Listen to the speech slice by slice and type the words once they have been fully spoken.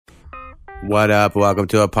What up? Welcome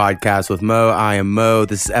to a podcast with Mo. I am Mo.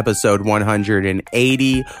 This is episode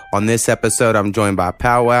 180. On this episode, I'm joined by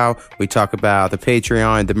Powwow. We talk about the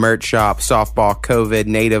Patreon, the merch shop, softball, COVID,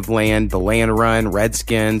 native land, the land run,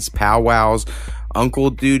 Redskins, powwows, uncle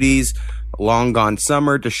duties, long gone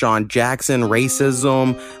summer, Deshaun Jackson,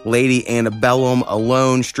 racism, Lady Antebellum,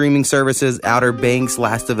 Alone, streaming services, Outer Banks,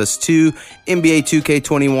 Last of Us 2, NBA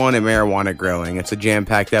 2K21, and marijuana growing. It's a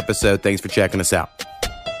jam-packed episode. Thanks for checking us out.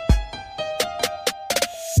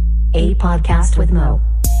 A podcast with Mo.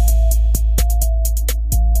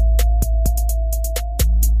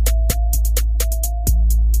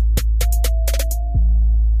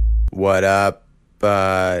 What up?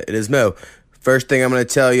 It is Mo. First thing I'm going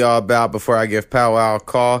to tell y'all about before I give Powwow a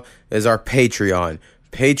call is our Patreon.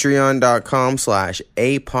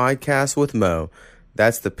 Patreon.com/A podcast with Mo.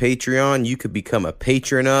 That's the Patreon you could become a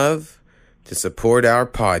patron of to support our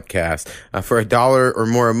podcast. For $1 or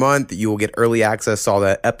more a month, you will get early access to all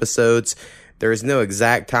the episodes. There is no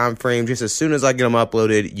exact time frame. Just as soon as I get them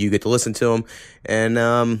uploaded, you get to listen to them.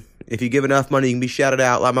 And if you give enough money, you can be shouted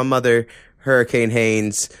out like my mother, Hurricane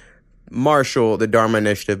Haynes, Marshall, the Dharma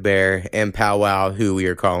Initiative Bear, and Powwow, who we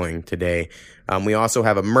are calling today. We also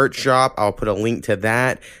have a merch shop. I'll put a link to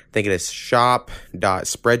that. I think it is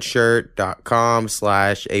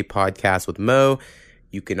shop.spreadshirt.com/A podcast with Mo.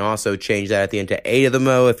 You can also change that at the end to A to the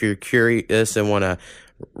Mo if you're curious and want a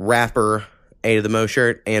rapper A to the Mo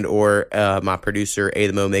shirt and or my producer A to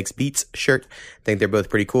the Mo Makes Beats shirt. I think they're both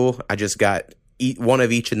pretty cool. I just got one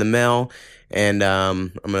of each in the mail, and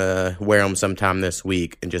I'm going to wear them sometime this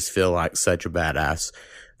week and just feel like such a badass.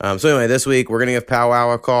 So anyway, this week we're going to give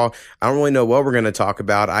Powwow a call. I don't really know what we're going to talk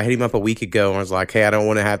about. I hit him up a week ago and was like, hey, I don't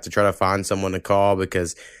want to have to try to find someone to call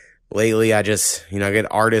because lately, I just, I get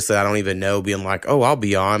artists that I don't even know being like, oh, I'll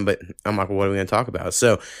be on. But I'm like, well, what are we going to talk about?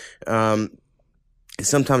 So it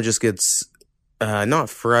sometimes just gets not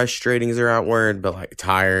frustrating is the right word, but like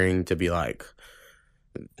tiring to be like,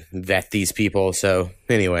 vet these people. So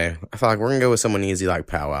anyway, I feel like we're going to go with someone easy like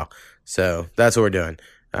Powwow. So that's what we're doing.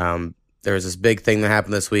 There was this big thing that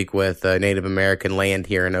happened this week with Native American land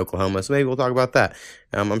here in Oklahoma. So maybe we'll talk about that.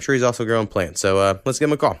 I'm sure he's also growing plants. So let's give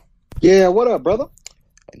him a call. Yeah, what up, brother?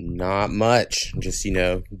 Not much. Just,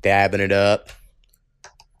 dabbing it up.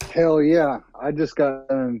 Hell yeah. I just got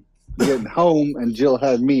getting home and Jill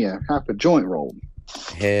had me half a joint rolled.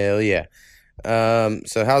 Hell yeah.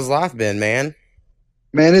 So how's life been, man?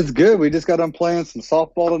 Man, it's good. We just got done playing some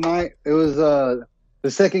softball tonight. It was the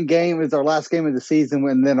second game is our last game of the season,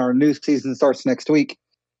 and then our new season starts next week.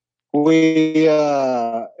 It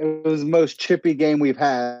was the most chippy game we've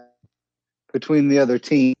had between the other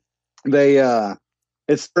team.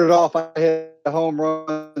 It started off, I hit a home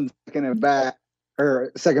run, second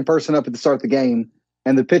person up at the start of the game,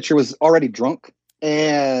 and the pitcher was already drunk.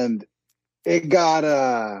 And it got,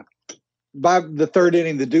 by the third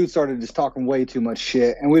inning, the dude started just talking way too much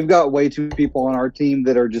shit. And we've got way too people on our team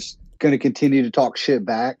that are just going to continue to talk shit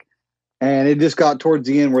back. And it just got towards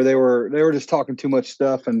the end where they were just talking too much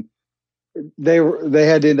stuff, and they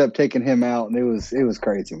had to end up taking him out, and it was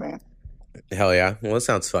crazy, man. Hell yeah. Well, it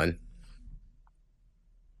sounds fun.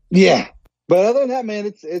 Yeah, but other than that, man,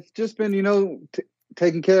 it's just been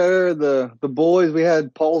taking care of the boys. We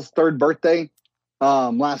had Paul's third birthday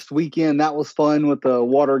last weekend. That was fun with the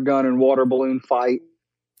water gun and water balloon fight.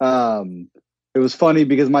 It was funny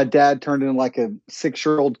because my dad turned into like a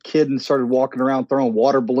 6-year-old kid and started walking around throwing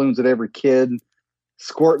water balloons at every kid,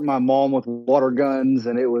 squirting my mom with water guns,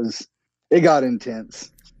 and it got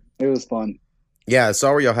intense. It was fun. Yeah, I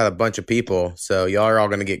saw where y'all had a bunch of people, so y'all are all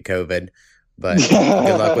going to get COVID. But good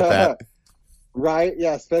luck with that. Right,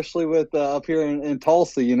 yeah, especially with up here in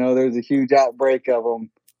Tulsa, there's a huge outbreak of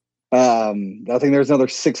them. I think there's another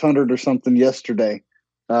 600 or something yesterday,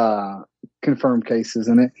 confirmed cases.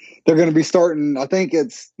 And they're going to be starting, I think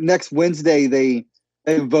it's next Wednesday, they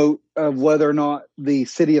vote of whether or not the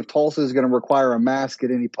city of Tulsa is going to require a mask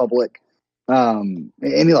at any public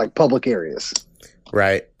areas.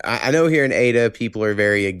 Right. I know here in Ada, people are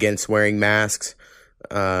very against wearing masks.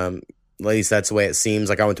 At least that's the way it seems.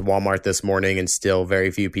 Like I went to Walmart this morning and still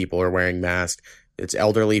very few people are wearing masks. It's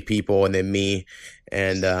elderly people and then me.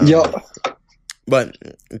 And but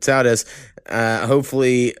it's how it is.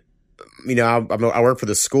 Hopefully, I work for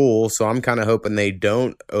the school, so I'm kind of hoping they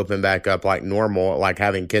don't open back up like normal, like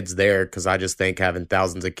having kids there, because I just think having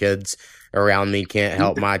thousands of kids around me can't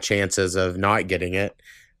help my chances of not getting it.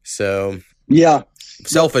 So yeah.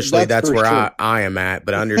 Selfishly, that's where I am at,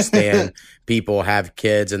 but I understand people have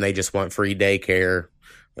kids and they just want free daycare,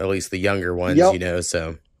 at least the younger ones,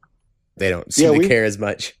 so they don't seem to care as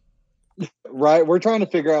much. Right. We're trying to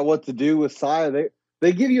figure out what to do with Saya.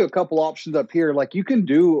 they give you a couple options up here. Like you can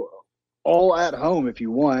do all at home if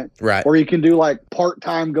you want, Right. or you can do like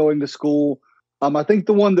part-time going to school. I think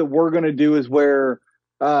the one that we're going to do is where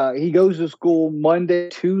he goes to school Monday,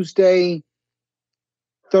 Tuesday,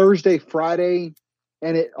 Thursday, Friday,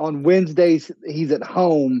 and on Wednesdays he's at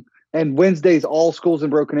home. And Wednesdays, all schools in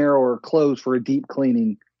Broken Arrow are closed for a deep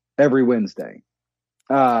cleaning every Wednesday.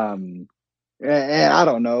 And I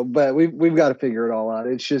don't know, but we've got to figure it all out.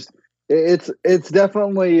 It's just it's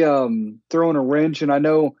definitely throwing a wrench. And I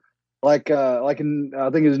know, like in I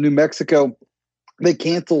think it was New Mexico, they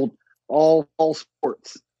canceled all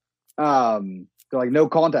sports, like no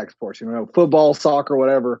contact sports, football, soccer,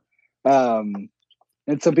 whatever.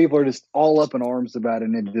 And some people are just all up in arms about it,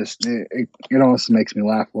 and it honestly makes me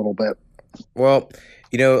laugh a little bit. Well,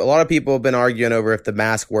 a lot of people have been arguing over if the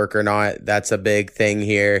mask work or not. That's a big thing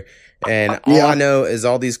here. And all I know is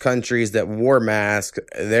all these countries that wore masks,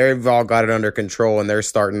 they've all got it under control, and they're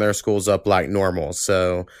starting their schools up like normal.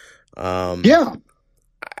 So, I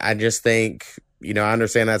just think, I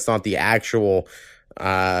understand that's not the actual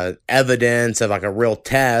evidence of like a real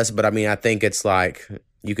test, but I mean, I think it's like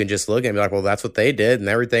you can just look at it and be like, well, that's what they did, and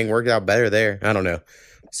everything worked out better there. I don't know.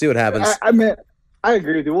 See what happens. I mean, I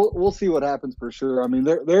agree with you. We'll see what happens for sure. I mean,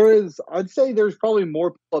 there is. I'd say there's probably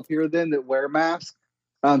more people up here than that wear masks,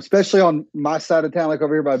 especially on my side of town, like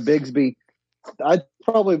over here by Bigsby. I'd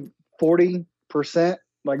probably 40%,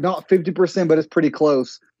 like not 50%, but it's pretty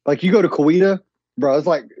close. Like you go to Coweta, bro, it's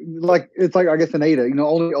like I guess in Ada,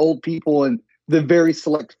 only old people and the very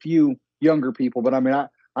select few younger people. But I mean,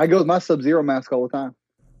 I go with my Sub-Zero mask all the time.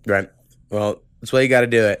 Right. Well, that's why you got to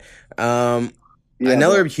do it.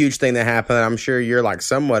 Another huge thing that happened, I'm sure you're like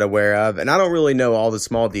somewhat aware of, and I don't really know all the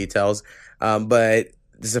small details, but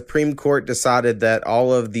the Supreme Court decided that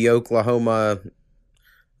all of the Oklahoma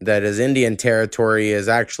that is Indian territory is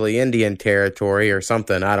actually Indian territory or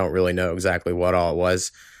something. I don't really know exactly what all it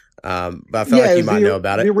was, but I feel like you might know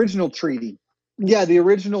about it. The original treaty. Yeah, the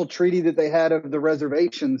original treaty that they had of the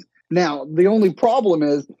reservations. Now, the only problem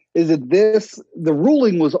is that the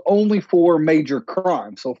ruling was only for major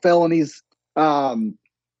crimes, so felonies and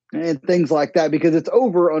things like that, because it's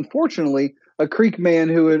over, unfortunately, a Creek man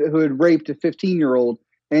who had raped a 15-year-old,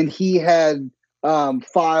 and he had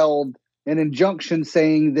filed an injunction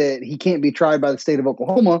saying that he can't be tried by the state of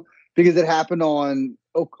Oklahoma because it happened on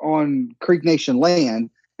Creek Nation land,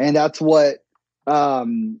 and that's what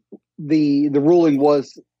the ruling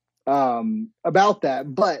was about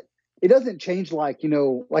that. But it doesn't change, like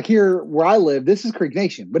here where I live, this is Creek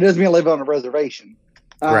Nation, but it doesn't mean I live on a reservation.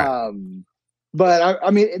 Right. But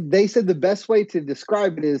I mean, they said the best way to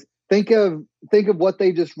describe it is think of what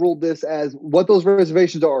they just ruled this as, what those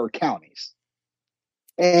reservations are counties.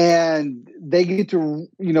 And they get to,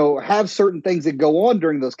 have certain things that go on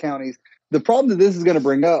during those counties. The problem that this is going to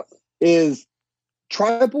bring up is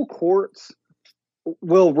tribal courts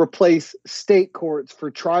will replace state courts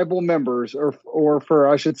for tribal members or for,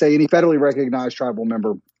 I should say, any federally recognized tribal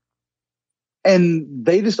member. And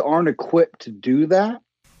they just aren't equipped to do that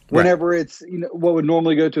whenever it's, what would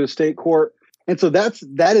normally go to a state court. And so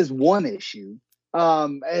that is one issue.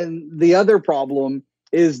 And the other problem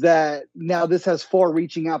is that now this has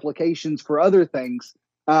far-reaching applications for other things.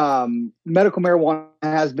 Medical marijuana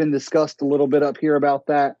has been discussed a little bit up here about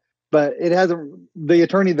that, but it hasn't. The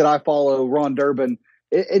attorney that I follow, Ron Durbin,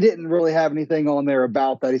 it didn't really have anything on there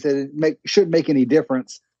about that. He said it shouldn't make any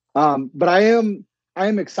difference. But I am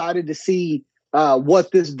excited to see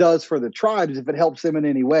what this does for the tribes, if it helps them in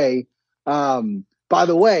any way. By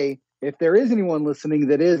the way, if there is anyone listening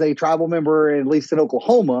that is a tribal member, at least in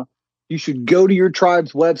Oklahoma, you should go to your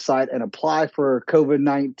tribe's website and apply for a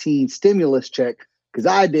COVID-19 stimulus check, because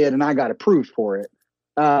I did and I got approved for it.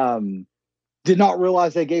 Did not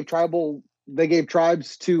realize they gave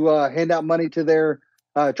tribes to hand out money to their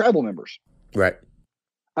tribal members. Right.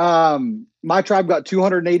 My tribe got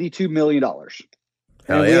 $282 million.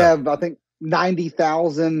 And we have, I think,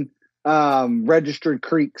 90,000 registered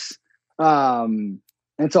creeks. And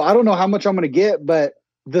so I don't know how much I'm going to get, but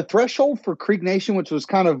the threshold for Creek Nation, which was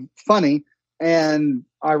kind of funny and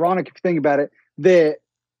ironic if you think about it, that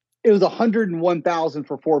it was 101,000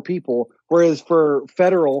 for 4 people, whereas for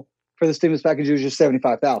federal, for the stimulus package, it was just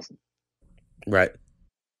 75,000. Right.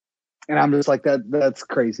 And I'm just like, that's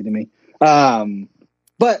crazy to me.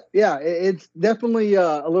 But yeah, it's definitely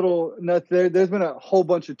a little nuts there. There's been a whole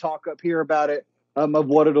bunch of talk up here about it, of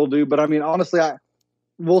what it'll do. But I mean, honestly,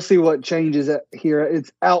 we'll see what changes here.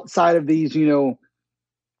 It's outside of these,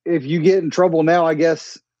 if you get in trouble now, I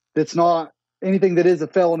guess that's not anything that is a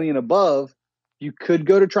felony and above. You could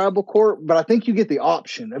go to tribal court, but I think you get the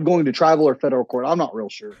option of going to tribal or federal court. I'm not real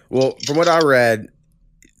sure. Well, from what I read,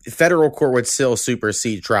 federal court would still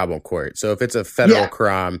supersede tribal court. So if it's a federal Yeah.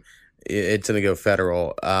 crime, it's going to go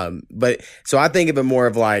federal. But so I think of it more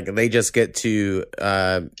of like they just get to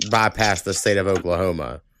bypass the state of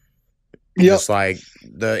Oklahoma. Yep. Just like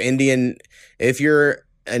the Indian, if you're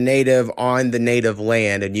a native on the native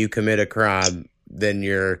land and you commit a crime, then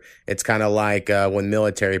it's kind of like when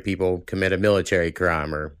military people commit a military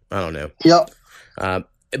crime, or I don't know. Yep.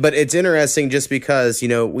 But it's interesting just because,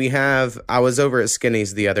 I was over at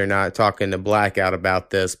Skinny's the other night talking to Blackout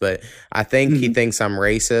about this, but I think he thinks I'm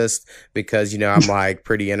racist because, I'm like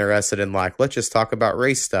pretty interested in like, let's just talk about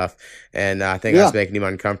race stuff. And I think I was making him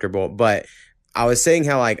uncomfortable. But I was saying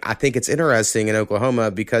how like I think it's interesting in Oklahoma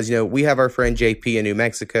because we have our friend JP in New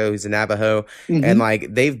Mexico who's a Navajo, and like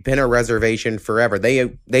they've been a reservation forever.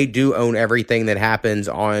 They do own everything that happens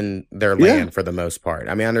on their land for the most part.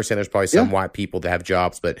 I mean, I understand there's probably some white people that have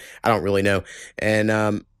jobs, but I don't really know.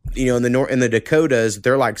 And in the Dakotas,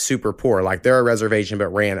 they're like super poor. Like they're a reservation, but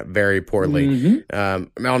ran very poorly. I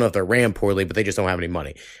don't know if they're ran poorly, but they just don't have any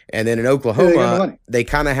money. And then in Oklahoma, they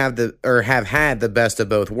kind of have have had the best of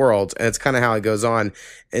both worlds. And it's kind of how it goes on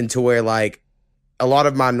into where like a lot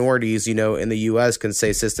of minorities, in the U.S. can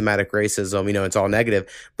say systematic racism, it's all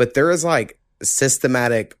negative, but there is like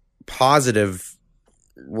systematic positive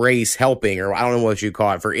race helping, or I don't know what you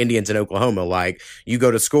call it, for Indians in Oklahoma. Like you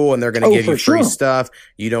go to school and they're going to give you free stuff.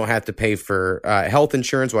 You don't have to pay for health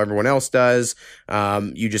insurance while everyone else does.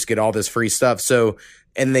 You just get all this free stuff. So,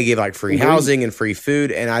 and they give like free housing and free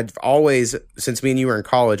food. And I've always, since me and you were in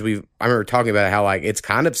college, I remember talking about how like it's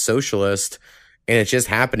kind of socialist and it's just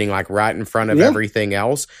happening like right in front of everything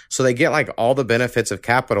else. So they get like all the benefits of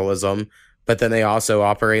capitalism, but then they also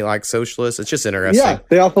operate like socialists. It's just interesting. Yeah,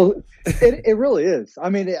 they also it really is. I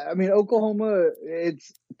mean, Oklahoma,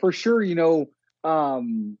 it's for sure,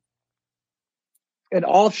 an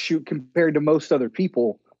offshoot compared to most other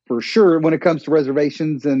people, for sure, when it comes to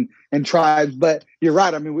reservations and tribes. But you're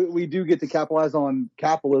right. I mean, we do get to capitalize on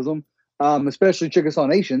capitalism, especially Chickasaw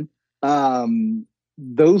Nation.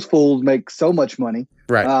 Those fools make so much money.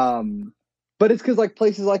 Right. But it's because like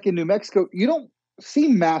places like in New Mexico, you don't see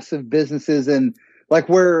massive businesses, and like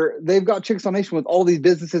where they've got Chickasaw Nation with all these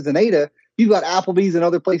businesses in Ada, you've got Applebee's and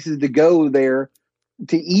other places to go there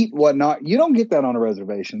to eat, whatnot. You don't get that on a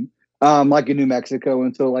reservation, like in New Mexico.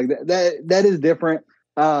 And so like that is different.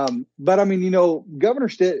 But I mean, Governor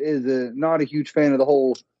Stitt is not a huge fan of the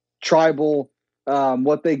whole tribal,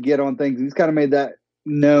 what they get on things. He's kind of made that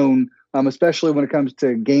known, especially when it comes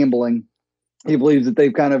to gambling. He believes that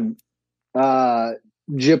they've kind of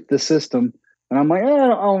gypped the system. And I'm like, I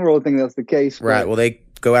don't really think that's the case. Right. Well, they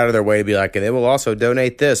go out of their way to be like, and they will also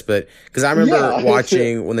donate this. But because I remember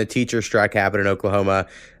watching when the teacher strike happened in Oklahoma,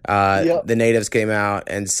 the natives came out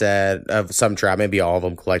and said, of some tribe, maybe all of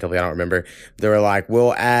them collectively, I don't remember. They were like,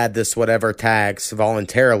 we'll add this whatever tax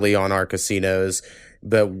voluntarily on our casinos,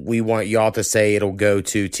 but we want y'all to say it'll go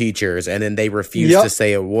to teachers. And then they refused to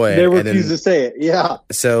say it would. They refused to say it. Yeah.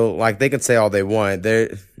 So like they can say all they want.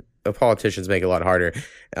 The politicians make it a lot harder.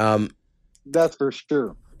 That's for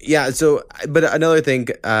sure. Yeah. So, but another thing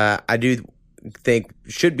I do think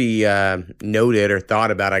should be noted or thought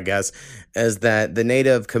about, I guess, is that the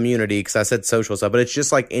Native community, because I said social stuff, but it's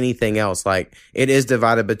just like anything else. Like it is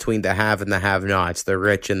divided between the have and the have-nots, the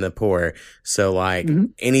rich and the poor. So like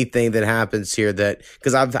anything that happens here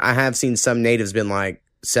because I have seen some natives been like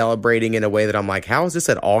celebrating in a way that I'm like, how is this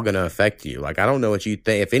at all going to affect you? Like, I don't know what you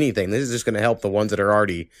think. If anything, this is just going to help the ones that are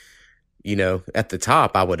already at the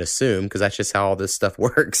top, I would assume, because that's just how all this stuff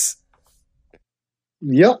works.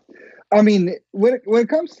 Yep. I mean, when it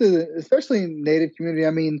comes to, especially in Native community,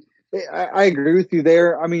 I mean, I agree with you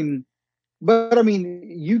there. I mean, but I mean,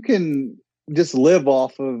 you can just live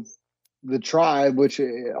off of the tribe, which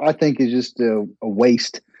I think is just a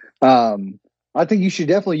waste. I think you should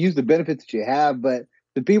definitely use the benefits that you have, but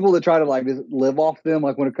the people that try to like just live off them,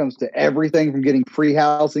 like when it comes to everything from getting free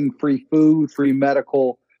housing, free food, free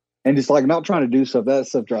medical, and just like not trying to do stuff, that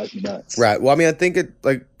stuff drives me nuts. Right. Well, I mean, I think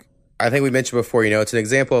we mentioned before, it's an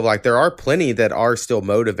example of like there are plenty that are still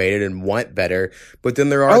motivated and want better, but then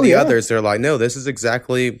there are others that are like, no, this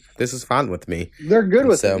is fine with me. They're good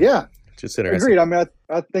with it. Yeah. Just interesting. Agreed. I mean,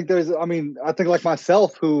 I think I think like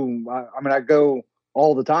myself, who I go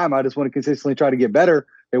all the time. I just want to consistently try to get better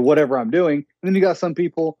at whatever I'm doing. And then you got some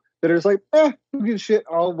people that are just like, who gives a shit?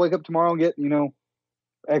 I'll wake up tomorrow and get,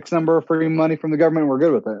 X number of free money from the government, and we're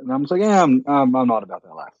good with it. And I'm just like, I'm not about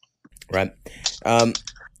that life. Right.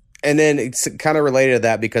 And then it's kind of related to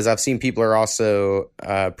that because I've seen people are also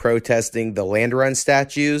protesting the land run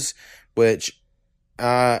statues, which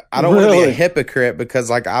I don't want to be a Really? hypocrite because,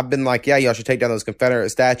 like, I've been like, yeah, y'all should take down those Confederate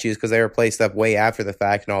statues because they were placed up way after the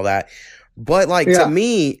fact and all that. But, like, to Yeah.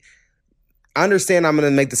 me, I understand I'm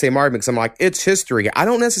going to make the same argument because I'm like, it's history. I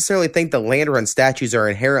don't necessarily think the land run statues are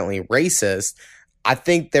inherently racist. I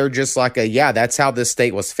think they're just like that's how this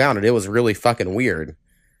state was founded. It was really fucking weird.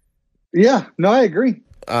 Yeah, no, I agree.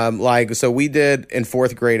 So we did in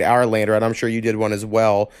fourth grade our land run. I'm sure you did one as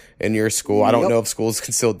well in your school. I don't Yep. know if schools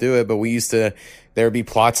can still do it, but there would be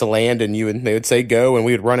plots of land and they would say go and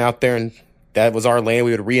we would run out there and that was our land.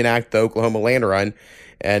 We would reenact the Oklahoma land run.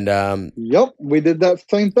 And, Yep, we did that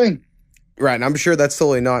same thing. right. And I'm sure that's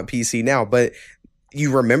totally not PC now, but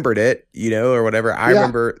you remembered it, or whatever. I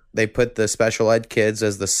remember they put the special ed kids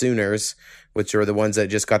as the Sooners, which are the ones that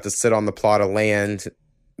just got to sit on the plot of land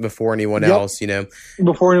before anyone else,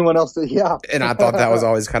 Before anyone else did, yeah. And I thought that was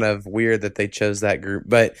always kind of weird that they chose that group.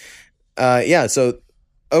 But so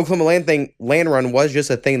Oklahoma land run was just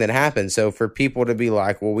a thing that happened. So for people to be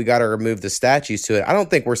like, well, we got to remove the statues to it, I don't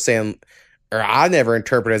think we're saying, or I never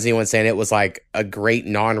interpret as anyone saying it was like a great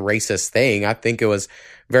non-racist thing. I think it was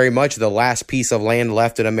very much the last piece of land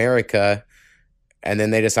left in America. And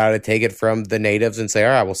then they decided to take it from the natives and say,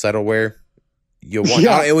 all right, we'll settle where you want.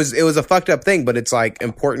 Yeah. It was a fucked up thing, but it's like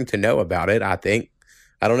important to know about it, I think.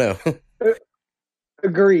 I don't know.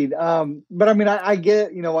 Agreed. But I mean, I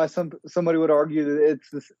get, why somebody would argue that it's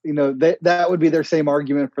this, that would be their same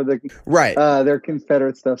argument for the Right. their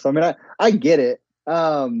Confederate stuff. So I mean, I get it.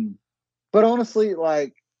 But honestly,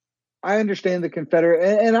 like, I understand the Confederate,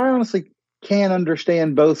 and I honestly can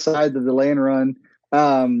understand both sides of the land run.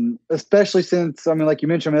 Especially since, I mean, like you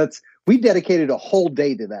mentioned, we dedicated a whole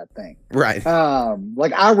day to that thing. Right.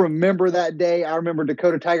 Like, I remember that day. I remember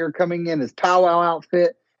Dakota Tiger coming in his powwow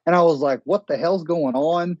outfit, and I was like, what the hell's going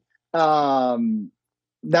on?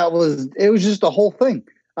 It was just a whole thing.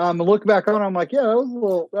 I look back on it, I'm like, yeah, that was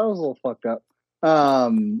a little fucked up.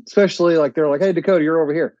 Especially like, they're like, hey, Dakota, you're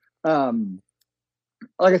over here.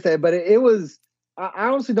 Like I said, but it was, I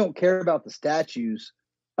honestly don't care about the statues,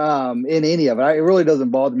 in any of it. It really doesn't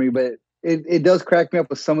bother me, but it does crack me up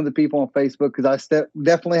with some of the people on Facebook, because I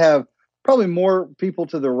definitely have probably more people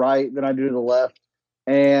to the right than I do to the left,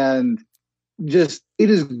 and they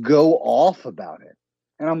just go off about it.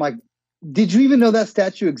 And I'm like, did you even know that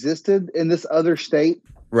statue existed in this other state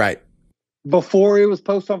Right. before it was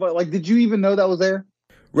posted on? Like, did you even know that was there?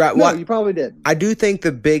 Right. No, Well, you probably did. I do think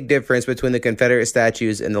the big difference between the Confederate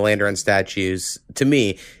statues and the land run statues, to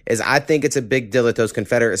me, is I think it's a big deal that those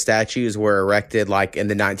Confederate statues were erected like in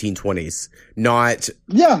the 1920s, not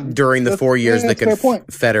during the 4 years the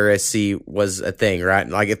Confederacy was a thing, right?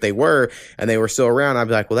 Like, if they were and they were still around, I'd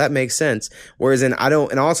be like, well, that makes sense. Whereas I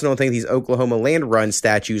also don't think these Oklahoma land run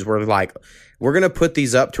statues were like, we're going to put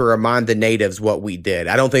these up to remind the natives what we did.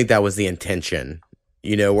 I don't think that was the intention.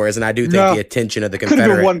 Whereas, and I do think the attention of the Confederate. Could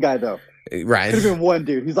have been one guy, though. Right. Could have been one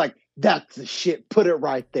dude. He's like, that's the shit. Put it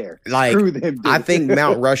right there. Like, screw them, dude. I think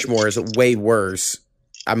Mount Rushmore is way worse.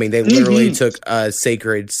 I mean, they literally took a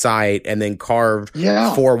sacred site and then carved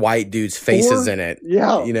 4 white dudes' faces in it.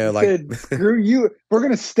 Yeah. Like, screw you. We're going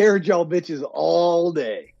to stare at y'all bitches all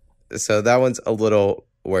day. So that one's a little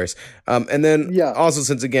worse. And then also,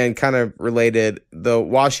 since again, kind of related, the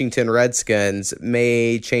Washington Redskins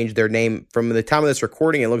may change their name from the time of this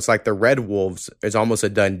recording. It looks like the Red Wolves is almost a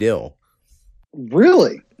done deal.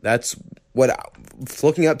 Really? That's what,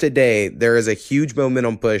 looking up today, there is a huge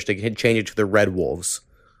momentum push to change it to the Red Wolves.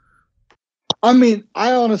 I mean,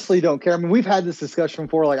 I honestly don't care. I mean, we've had this discussion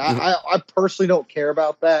before. Like, I personally don't care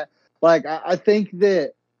about that. Like, I think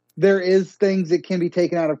that there is things that can be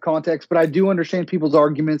taken out of context, but I do understand people's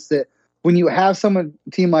arguments that when you have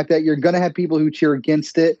team like that, you're going to have people who cheer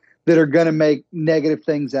against it that are going to make negative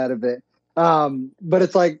things out of it. But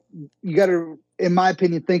it's like, you got to, in my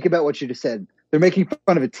opinion, think about what you just said. They're making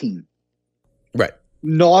fun of a team. Right.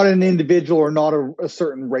 Not an individual or not a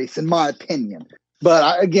certain race, in my opinion. But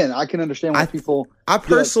I can understand why people. I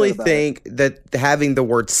personally think that having the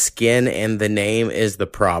word skin in the name is the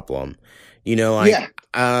problem.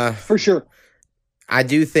 For sure. I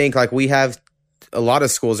do think, like, we have a lot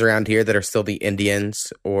of schools around here that are still the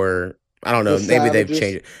Indians, or I don't know, maybe they've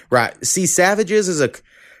changed it. Right. See, Savages is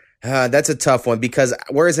that's a tough one, because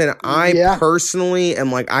whereas I personally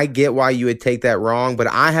am like, I get why you would take that wrong, but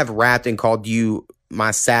I have rapped and called you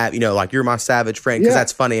my like, you're my savage friend, because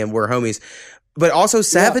that's funny and we're homies. But also,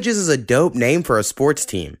 Savages is a dope name for a sports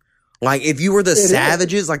team. Like, if you were the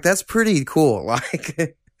Savages, like, that's pretty cool.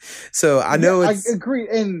 Like, so I know I agree.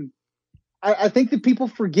 And I think that people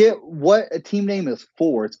forget what a team name is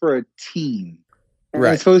for. It's for a team. And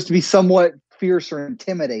right. It's supposed to be somewhat fierce or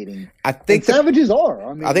intimidating. I think Savages are.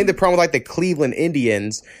 I mean, I think the problem with like the Cleveland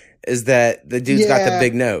Indians is that the dude's got the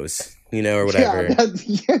big nose, or whatever.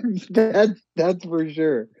 Yeah, that's for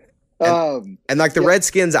sure. And like the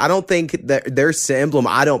Redskins, I don't think that their emblem,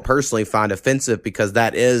 I don't personally find offensive because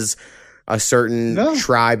that is a certain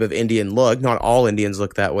tribe of Indian look. Not all Indians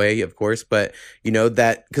look that way, of course, but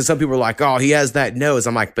that because some people are like, oh, he has that nose.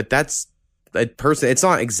 I'm like, but that's a person. It's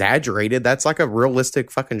not exaggerated. That's like a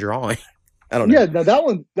realistic fucking drawing. I don't know. Yeah, no,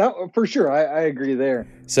 that for sure. I agree there.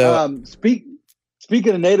 So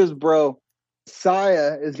speaking of natives, bro,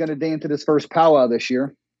 Saya is going to dance at his first powwow this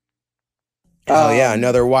year. Oh yeah,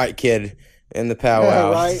 another white kid in the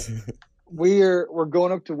powwow. Right. We're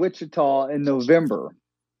going up to Wichita in November,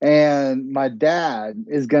 and my dad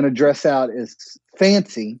is going to dress out as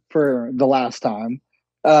Fancy for the last time.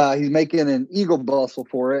 He's making an eagle bustle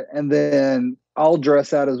for it, and then I'll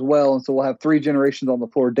dress out as well, and so we'll have 3 generations on the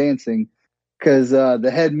floor dancing. Because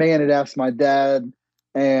the head man had asked my dad,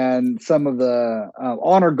 and some of the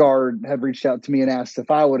honor guard had reached out to me and asked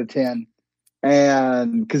if I would attend,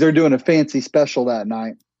 and because they're doing a fancy special that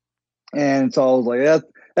night, and so I was like,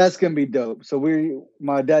 that's gonna be dope. So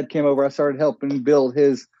my dad came over. I started helping build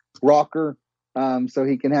his rocker, so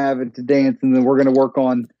he can have it to dance, and then we're gonna work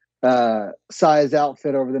on Si's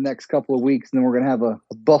outfit over the next couple of weeks, and then we're gonna have a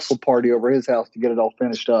bustle party over his house to get it all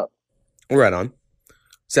finished up. Right on.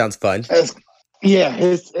 Sounds fun. Yeah,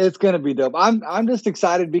 it's gonna be dope. I'm just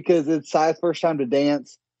excited because it's Si's first time to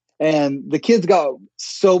dance, and the kid's got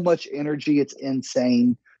so much energy. It's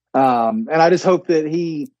insane, and I just hope that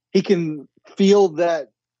he can feel that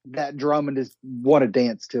drum and just want to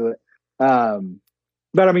dance to it.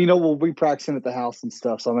 But I mean, we'll be practicing at the house and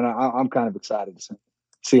stuff. So I mean, I'm kind of excited to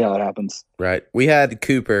see how it happens. Right. We had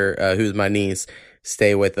Cooper, who's my niece,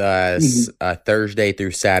 stay with us Thursday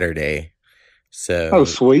through Saturday. So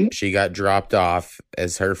sweet. She got dropped off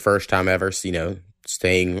as her first time ever,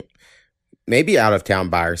 staying maybe out of town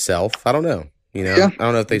by herself. I don't know. I don't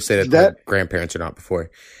know if they've stayed at their grandparents or not before.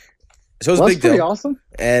 So it was a big deal. Pretty awesome.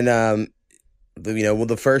 And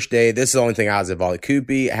the first day, this is the only thing I was involved.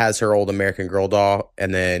 Koopy has her old American Girl doll,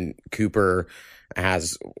 and then Cooper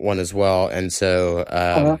has one as well. And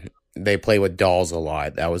so they play with dolls a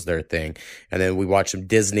lot. That was their thing. And then we watched some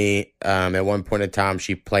Disney. At one point in time,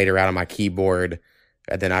 she played around on my keyboard.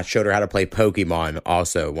 And then I showed her how to play Pokemon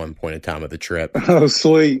also at one point in time of the trip. Oh,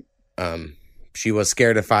 sweet. She was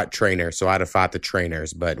scared to fight trainers, so I had to fight the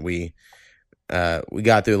trainers. But we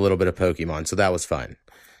got through a little bit of Pokemon, so that was fun.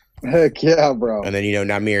 Heck yeah, bro. And then,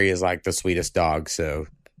 Nymeria is like the sweetest dog. So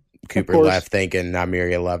Cooper left thinking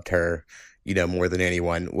Nymeria loved her, more than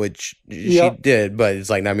anyone, which she did, but it's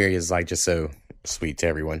like Nymeria is like just so sweet to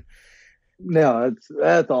everyone. No,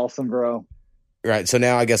 that's awesome, bro. Right. So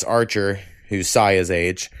now I guess Archer, who's Saya's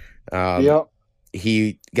age,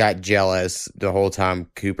 he got jealous the whole time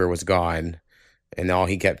Cooper was gone, and all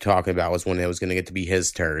he kept talking about was when it was going to get to be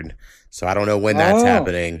his turn. So I don't know when that's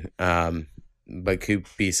happening. But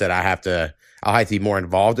Koopy said I'll have to be more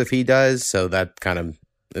involved if he does. So that kind of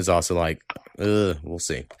is also like, we'll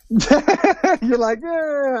see. You're like,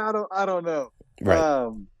 I don't know.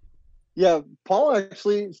 Right. Paul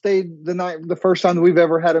actually stayed the first time that we've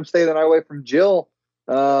ever had him stay the night away from Jill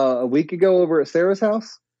a week ago over at Sarah's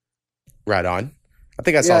house. Right on. I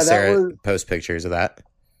think I saw Sarah post pictures of that.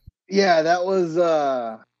 Yeah, that was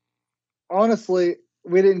honestly,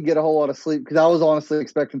 we didn't get a whole lot of sleep because I was honestly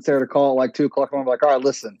expecting Sarah to call at like 2:00. I'm like, all right,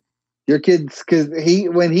 listen, your kid's, because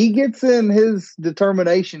when he gets in his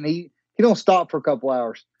determination, he don't stop for a couple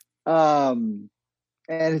hours. And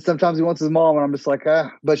sometimes he wants his mom, and I'm just like,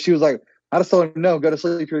 but she was like, I just told him, no, go to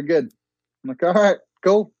sleep, you're good. I'm like, all right,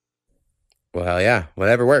 cool. Well, yeah,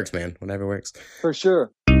 whatever works, man. Whatever works. For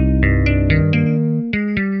sure.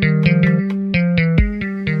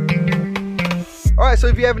 All right, so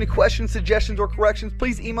if you have any questions, suggestions, or corrections,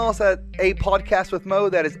 please email us at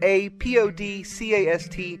apodcastwithmo. That is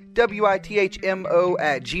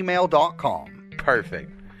apodcastwithmo@gmail.com.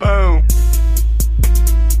 Perfect. Boom.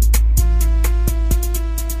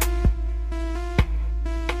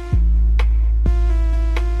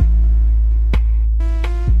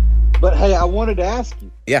 But hey, I wanted to ask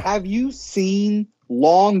you. Yeah. Have you seen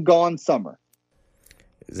Long Gone Summer?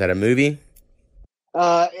 Is that a movie?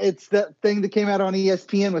 It's that thing that came out on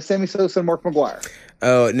ESPN with Sammy Sosa and Mark McGwire.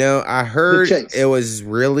 Oh, no. I heard it was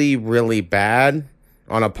really, really bad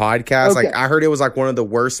on a podcast. Okay. Like, I heard it was like one of the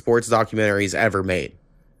worst sports documentaries ever made.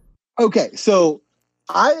 Okay, so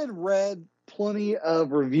I had read plenty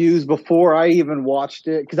of reviews before I even watched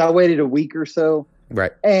it because I waited a week or so.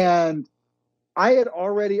 Right. And I had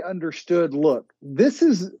already understood, look, this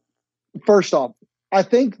is, first off, I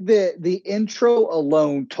think that the intro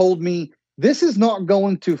alone told me this is not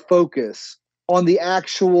going to focus on the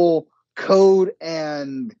actual code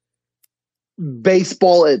and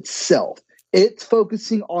baseball itself. It's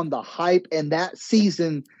focusing on the hype and that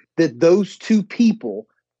season that those two people,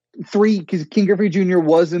 because King Griffey Jr.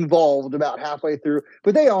 was involved about halfway through,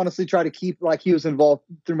 but they honestly try to keep like he was involved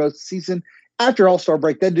through most of the season. After All-Star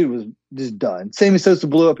break, that dude was just done. Sammy Sosa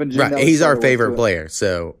blew up in June. Right. He's our favorite player,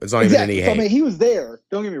 so it's not even any hate. So, I mean, he was there.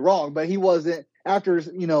 Don't get me wrong, but he wasn't after,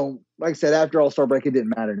 like I said, after All-Star break, it didn't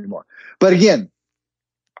matter anymore. But again,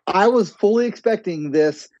 I was fully expecting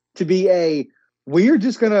this to be we're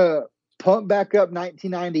just going to pump back up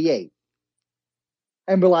 1998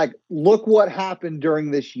 and be like, look what happened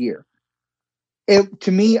during this year.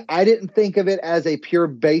 To me, I didn't think of it as a pure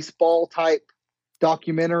baseball type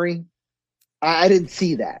documentary. I didn't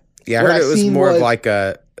see that. Yeah, I heard it was more of like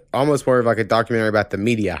almost more of like a documentary about the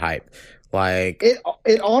media hype. Like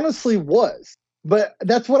it honestly was. But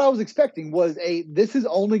that's what I was expecting was this is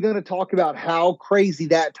only going to talk about how crazy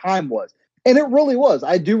that time was. And it really was.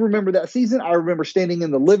 I do remember that season. I remember standing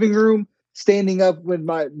in the living room, standing up with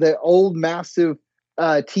the old massive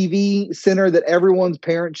TV center that everyone's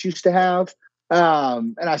parents used to have.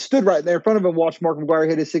 And I stood right there in front of him and watched Mark McGwire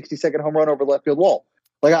hit his 60-second home run over the left field wall.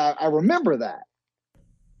 Like, I remember that.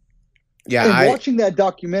 Yeah, and watching that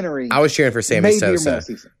documentary, I was cheering for Sammy Sosa.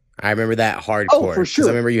 I remember that hardcore. Oh, for sure. I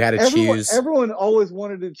remember you had to choose. Everyone always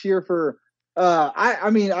wanted to cheer for.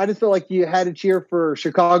 I just felt like you had to cheer for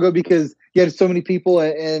Chicago because you had so many people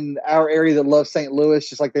in our area that love St. Louis,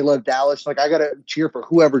 just like they love Dallas. Like I got to cheer for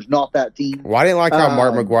whoever's not that team. Well, I didn't like how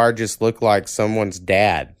Mark McGwire just looked like someone's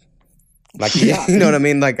dad. Like, yeah, you know what I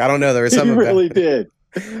mean? Like, I don't know. There was something. He really did.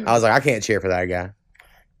 I was like, I can't cheer for that guy.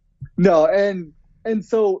 No, and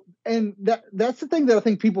that's the thing that I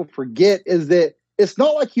think people forget is that it's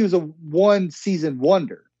not like he was a one-season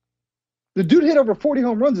wonder. The dude hit over 40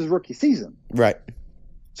 home runs his rookie season. Right.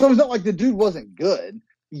 So it's not like the dude wasn't good.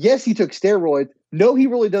 Yes, he took steroids. No, he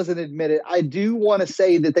really doesn't admit it. I do want to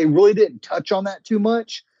say that they really didn't touch on that too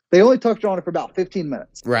much. They only touched on it for about 15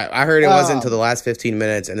 minutes. Right. I heard it wasn't until the last 15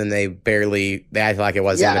 minutes, and then they acted like it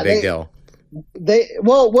wasn't a big deal.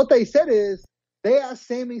 What they said is, they asked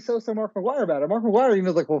Sammy Sosa and Mark McGwire about it. Mark McGwire even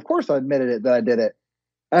was like, well, of course I admitted it that I did it.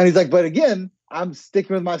 And he's like, but again, I'm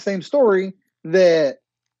sticking with my same story that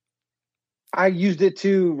I used it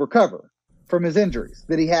to recover from his injuries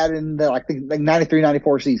that he had in the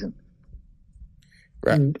 93-94 season.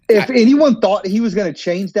 Right. If anyone thought he was going to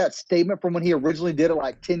change that statement from when he originally did it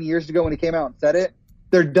like 10 years ago when he came out and said it,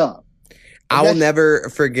 they're dumb. I will never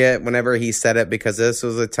forget whenever he said it because this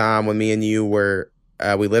was a time when me and you were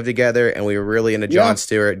we lived together and we were really into Jon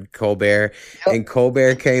Stewart and Colbert. Yep. And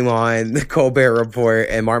Colbert came on the Colbert Report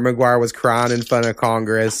and Mark McGwire was crying in front of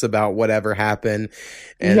Congress about whatever happened.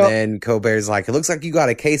 And then Colbert's like, it looks like you got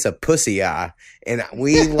a case of pussy eye. And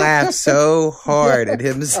we laughed so hard at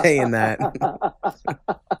him saying that.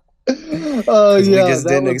 Oh, yeah. We just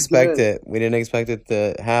didn't expect it. We didn't expect it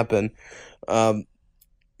to happen.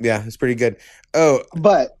 Yeah, it's pretty good. Oh,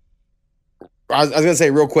 but I was going to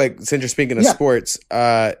say real quick, since you're speaking of sports,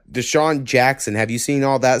 Deshaun Jackson, have you seen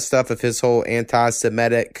all that stuff of his whole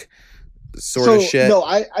anti-Semitic sort of shit? No,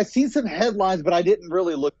 I seen some headlines, but I didn't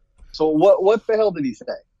really look. So what the hell did he say?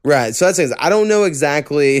 Right. So that's things. I don't know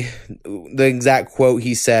exactly the exact quote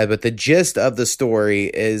he said, but the gist of the story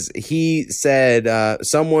is he said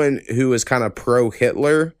someone who was kind of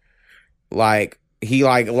pro-Hitler, he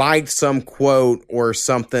liked some quote or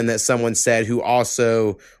something that someone said who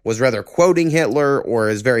also was rather quoting Hitler or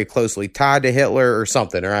is very closely tied to Hitler or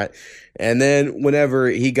something, right? And then whenever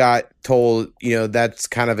he got told, that's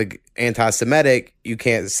kind of anti-Semitic, you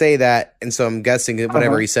can't say that. And so I'm guessing that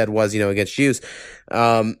whatever he said was, against Jews.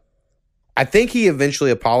 I think he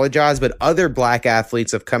eventually apologized, but other black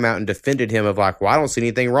athletes have come out and defended him of like, well, I don't see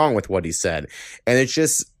anything wrong with what he said. And it's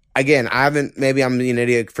just, again, maybe I'm an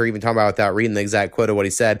idiot for even talking about it without reading the exact quote of what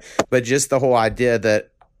he said, but just the whole idea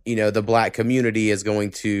that, the black community is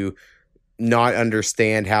going to not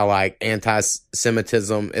understand how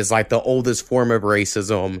anti-Semitism is the oldest form of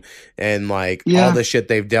racism and all the shit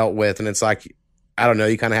they've dealt with. And it's like, I don't know,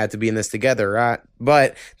 you kind of have to be in this together, right?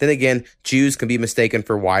 But then again, Jews can be mistaken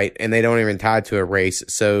for white and they don't even tie to a race.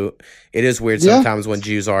 So it is weird sometimes when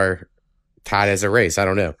Jews are tied as a race. I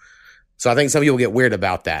don't know. So I think some people get weird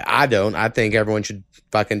about that. I don't. I think everyone should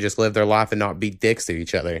fucking just live their life and not be dicks to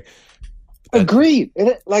each other. Agreed.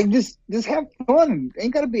 Just have fun.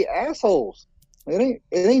 Ain't got to be assholes. It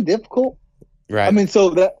ain't difficult. Right. I mean, so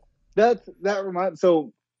that reminds.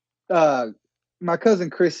 So, my cousin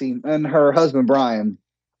Chrissy and her husband Brian,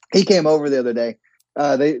 he came over the other day,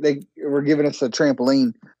 They were giving us a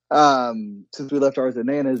trampoline since we left ours at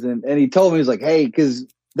Nana's, and he told me, he was like, hey, because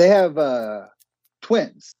they have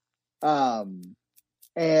twins, and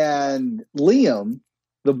Liam,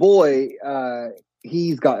 the boy,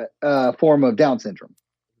 he's got a form of Down syndrome.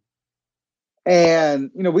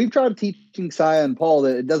 And, we've tried teaching Saya and Paul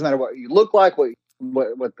that it doesn't matter what you look like, what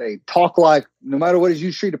they talk like, no matter what it is,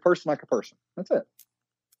 you treat a person like a person. That's it.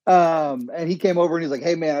 And he came over and he's like,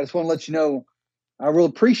 hey man, I just want to let you know, I really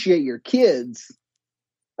appreciate your kids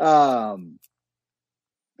hanging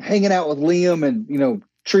out with Liam and,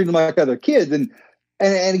 treating them like other kids. And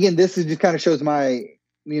again, this is just kind of shows my,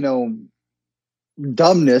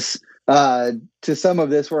 dumbness to some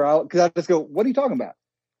of this because I just go, what are you talking about?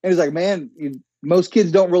 And he's like, man, most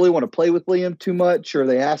kids don't really want to play with Liam too much, or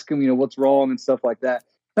they ask him, what's wrong and stuff like that.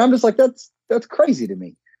 And I'm just like, that's crazy to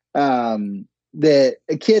me. That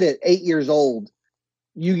a kid at 8 years old,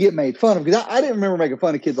 you get made fun of, because I didn't remember making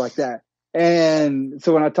fun of kids like that. And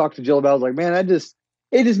so when I talked to Jill about it, I was like, man,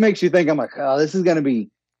 it just makes you think. I'm like, oh, this is going to be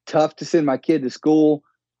tough to send my kid to school,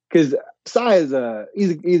 because Sia's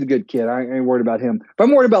he's a good kid. I ain't worried about him. But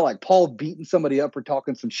I'm worried about like Paul beating somebody up for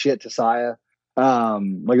talking some shit to Sia.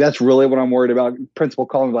 Like that's really what I'm worried about. Principal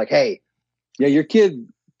calling me like, hey, yeah, your kid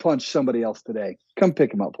punched somebody else today. Come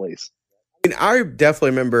pick him up, please. I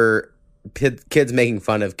definitely remember kids making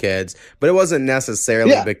fun of kids, but it wasn't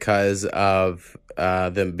necessarily because of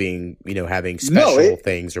them being, having special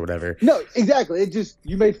things or whatever. No, exactly. It just,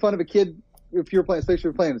 you made fun of a kid if you're playing, especially if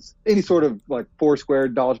you're playing any sort of like foursquare,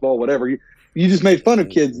 dodgeball, whatever. You just made fun of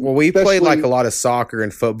kids. Well, we played like a lot of soccer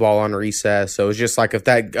and football on recess, so it was just like if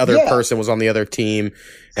that other person was on the other team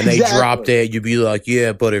and they dropped it, you'd be like,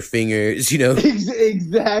 yeah, butterfingers,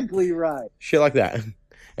 Exactly right. Shit like that. And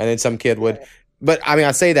then some kid would... But, I mean,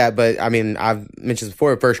 I say that, but, I mean, I've mentioned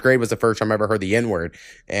before, first grade was the first time I ever heard the N-word.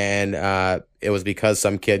 And it was because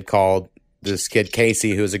some kid called this kid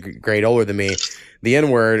Casey, who was a grade older than me, the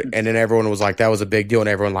N-word. And then everyone was like, that was a big deal. And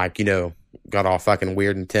everyone, like, got all fucking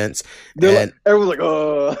weird and tense. Everyone's like,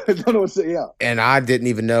 I don't know what to say. Yeah. And I didn't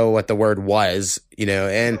even know what the word was,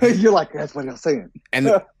 and you're like, that's what I'm saying.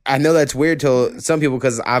 And I know that's weird to some people,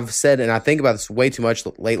 because I've said, and I think about this way too much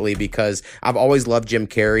lately, because I've always loved Jim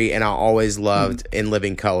Carrey and I always loved In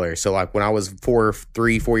Living Color. So like when I was 4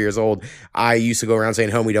 years old, I used to go around saying,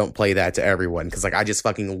 homie, don't play that to everyone. Cause like I just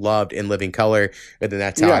fucking loved In Living Color. And then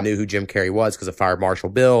that's how I knew who Jim Carrey was, because of Fire Marshal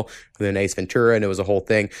Bill and then Ace Ventura. And it was a whole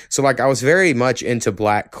thing. So like I was very much into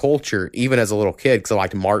black culture, even as a little kid, cause I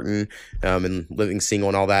liked Martin and Living Single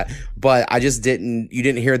and all that. But I just you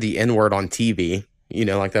didn't hear the N-word on TV.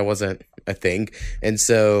 Like that wasn't a thing. And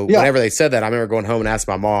so whenever they said that, I remember going home and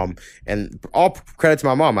asking my mom, and all credit to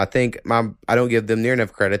my mom. I think I don't give them near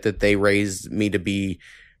enough credit that they raised me to be,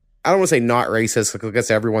 I don't want to say not racist, because I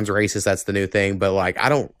guess everyone's racist. That's the new thing. But like, I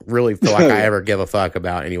don't really feel like I ever give a fuck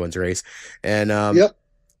about anyone's race. And,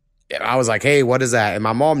 I was like, hey, what is that? And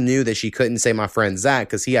my mom knew that she couldn't say my friend Zach,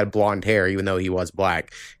 because he had blonde hair, even though he was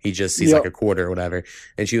black. He's like a quarter or whatever.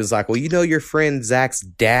 And she was like, well, your friend Zach's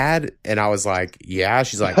dad? And I was like, yeah.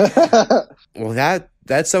 She's like, well,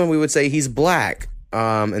 that's someone we would say he's black.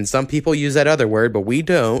 And some people use that other word, but we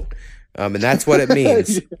don't. And that's what it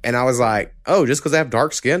means. And I was like, oh, just because I have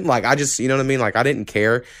dark skin? Like, I just, you know what I mean? Like, I didn't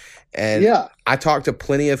care. And I talked to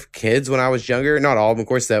plenty of kids when I was younger, not all of them, of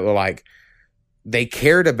course, that were like, they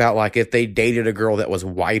cared about like if they dated a girl that was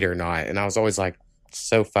white or not. And I was always like,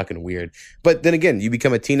 so fucking weird. But then again, you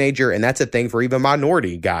become a teenager, and that's a thing for even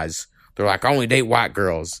minority guys. They're like, I only date white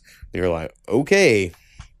girls. And you're like, okay,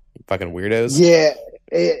 fucking weirdos. Yeah.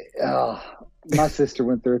 My sister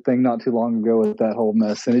went through a thing not too long ago with that whole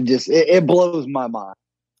mess, and it blows my mind,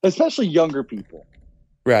 especially younger people.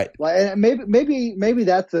 Right. Like, and maybe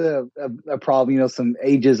that's a problem, some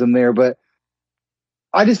ageism there, but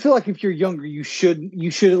I just feel like if you're younger, you should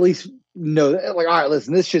at least know that, like, all right,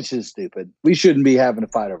 listen, this shit's just stupid. We shouldn't be having a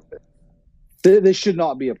fight over this. This should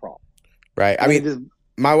not be a problem. Right. I mean,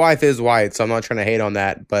 my wife is white, so I'm not trying to hate on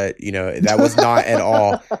that, but that was not at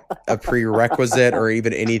all a prerequisite or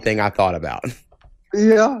even anything I thought about.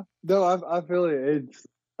 Yeah. No, I feel it. It's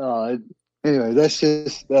anyway,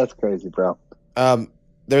 that's crazy, bro.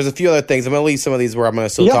 There's a few other things. I'm going to leave some of these where I'm going to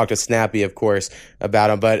still talk to Snappy, of course, about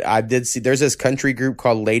them. But I did see there's this country group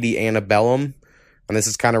called Lady Antebellum, and this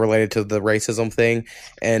is kind of related to the racism thing.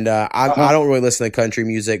 And I don't really listen to country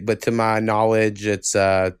music, but to my knowledge, it's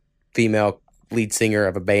a female lead singer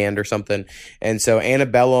of a band or something. And so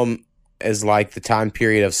Antebellum is like the time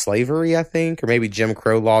period of slavery, I think, or maybe Jim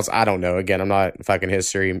Crow laws. I don't know. Again, I'm not a fucking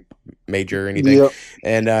history major or anything. Yep.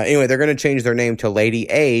 And anyway, they're going to change their name to Lady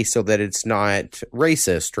A so that it's not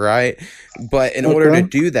racist, right? But in order to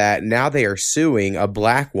do that, now they are suing a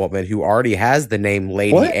black woman who already has the name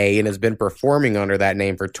Lady A and has been performing under that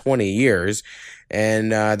name for 20 years.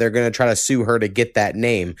 And they're going to try to sue her to get that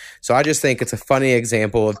name. So I just think it's a funny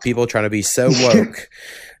example of people trying to be so woke,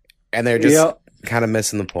 and they're just kind of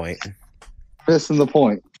missing the point. Missing the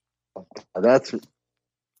point. That's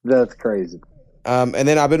crazy. And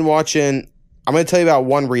then I've been watching. I'm going to tell you about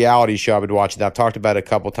one reality show I've been watching that I've talked about a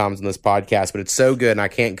couple times on this podcast, but it's so good and I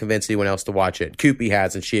can't convince anyone else to watch it. Koopy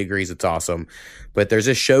has, and she agrees it's awesome. But there's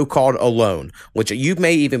a show called Alone, which you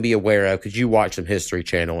may even be aware of because you watch some History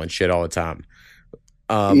Channel and shit all the time.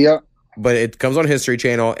 But it comes on History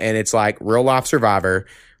Channel, and it's like real life Survivor,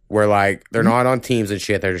 where like they're not on teams and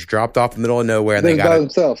shit. They're just dropped off in the middle of nowhere, and they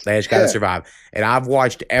just gotta survive. And I've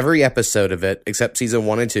watched every episode of it except season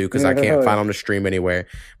 1 and 2 because I can't find them to stream anywhere.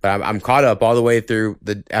 But I'm caught up all the way through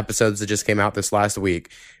the episodes that just came out this last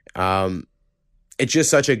week. It's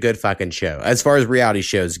just such a good fucking show as far as reality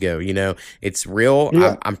shows go. You know, it's real.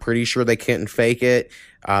 I'm pretty sure they couldn't fake it.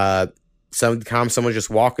 Sometimes someone's just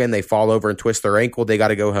walking, they fall over and twist their ankle, they got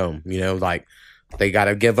to go home. You know, like they got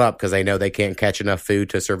to give up because they know they can't catch enough food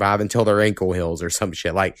to survive until their ankle heals or some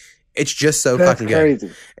shit. Like, it's just so fucking crazy.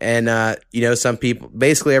 Good. And, you know, some people,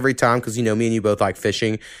 basically every time, because, you know, me and you both like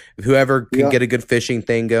fishing, whoever can get a good fishing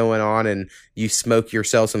thing going on and you smoke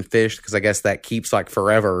yourself some fish, because I guess that keeps like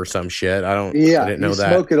forever or some shit. I didn't know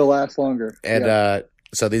that. Smoke, it'll last longer. And,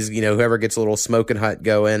 so these, you know, whoever gets a little smoking hut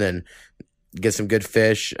going and get some good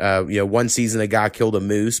fish. You know, one season a guy killed a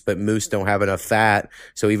moose, but moose don't have enough fat.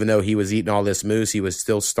 So even though he was eating all this moose, he was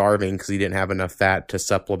still starving because he didn't have enough fat to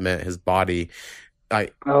supplement his body.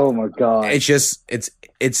 Oh my God. It's just,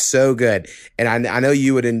 it's so good. And I know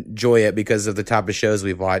you would enjoy it because of the type of shows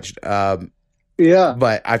we've watched. But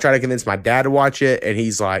I try to convince my dad to watch it, and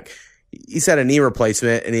he's like, he's had a knee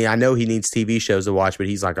replacement, and I know he needs TV shows to watch, but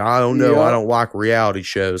he's like, I don't know. I don't like reality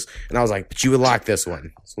shows. And I was like, but you would like this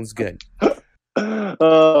one. This one's good.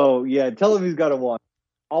 Oh yeah, tell him he's got to watch.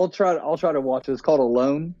 I'll try to watch it. It's called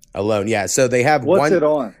Alone. Alone, yeah. So they have What's it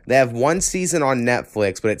on? They have one season on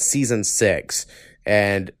Netflix, but it's season 6,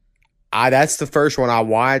 and that's the first one I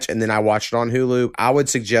watch, and then I watched it on Hulu. I would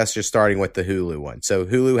suggest just starting with the Hulu one. So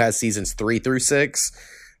Hulu has seasons 3 through 6,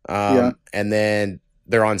 and then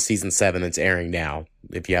they're on season 7 that's airing now.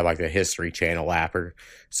 If you have like a History Channel app or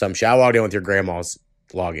some shit, I logged in with your grandma's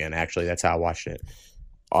login. Actually, that's how I watched it.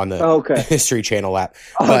 On the History Channel app.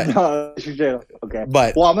 But, History Channel. Okay.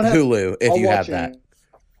 But Hulu, if you have that.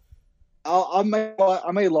 I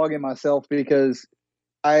may log in myself because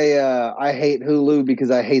I hate Hulu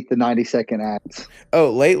because I hate the 90-second ads. Oh,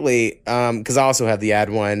 lately, because I also have the ad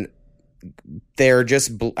one, they're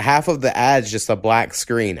just half of the ads just a black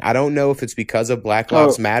screen. I don't know if it's because of Black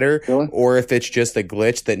Lives Matter or if it's just a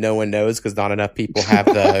glitch that no one knows because not enough people have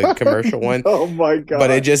the commercial one. Oh my God.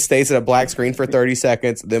 But it just stays at a black screen for 30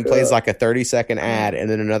 seconds, then plays like a 30-second ad, and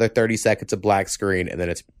then another 30 seconds of black screen, and then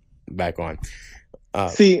it's back on.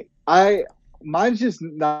 See, mine's just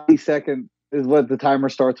 90 seconds is what the timer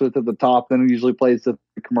starts with at the top, then it usually plays the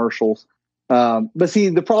commercials. But see,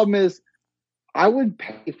 the problem is I would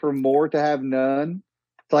pay for more to have none,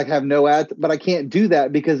 to like have no ads, but I can't do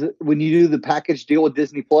that because when you do the package deal with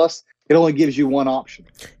Disney Plus, it only gives you one option.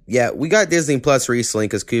 Yeah, we got Disney Plus recently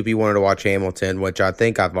because Koopy wanted to watch Hamilton, which I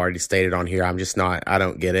think I've already stated on here. I'm just not, I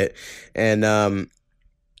don't get it. And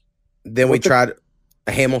then we tried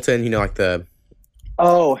Hamilton, you know, like the...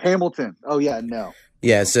 Oh, Hamilton. Oh, yeah, no.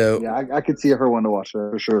 Yeah, so... Yeah, I could see her wanting to watch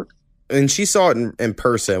that for sure. And she saw it in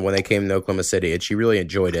person when they came to Oklahoma City, and she really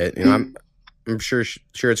enjoyed it. You know, I'm sure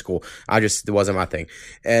it's cool. it wasn't my thing.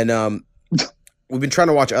 And we've been trying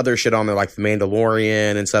to watch other shit on there like The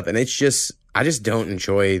Mandalorian and stuff, and it's just I just don't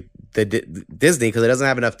enjoy the Disney because it doesn't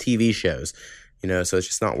have enough TV shows, you know, so it's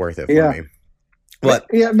just not worth it for me. But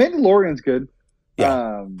yeah, Mandalorian's good.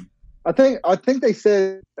 Yeah. I think they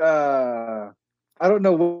said I don't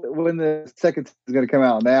know when the second is going to come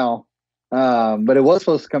out now, but it was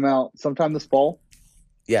supposed to come out sometime this fall.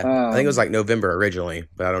 Yeah, I think it was like November originally,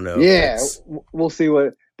 but I don't know. Yeah, we'll see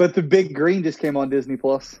what. But The Big Green just came on Disney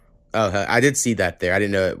Plus. Oh, I did see that there. I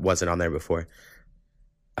didn't know it wasn't on there before.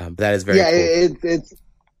 But that is very cool. It's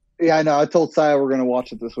I know. I told Saya we're going to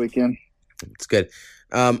watch it this weekend. It's good.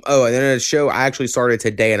 And then a show I actually started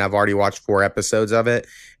today, and I've already watched 4 episodes of it.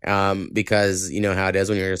 Because you know how it is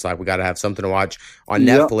when you're just like, we got to have something to watch on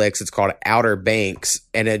Netflix. It's called Outer Banks,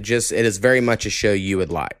 and it is very much a show you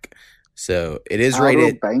would like. So it is Outer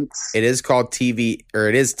rated. Banks. It is called TV, or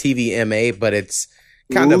it is TVMA, but it's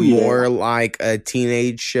kind of more like a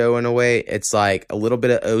teenage show in a way. It's like a little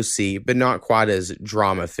bit of OC, but not quite as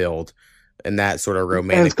drama filled and that sort of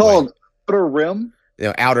romantic. And it's called Outer Rim.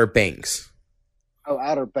 Outer Banks. Oh,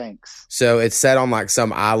 Outer Banks. So it's set on like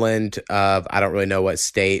some island of, I don't really know what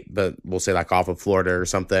state, but we'll say like off of Florida or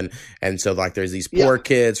something. And so like there's these poor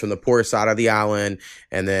kids from the poor side of the island,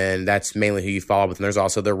 and then that's mainly who you follow. But then there's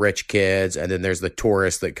also the rich kids, and then there's the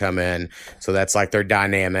tourists that come in. So that's like their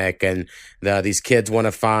dynamic. And these kids want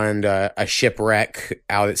to find a shipwreck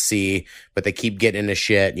out at sea, but they keep getting into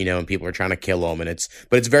shit, and people are trying to kill them. And it's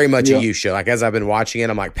very much a youth show. Like as I've been watching it,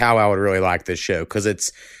 I'm like, Powwow would really like this show because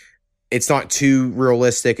it's not too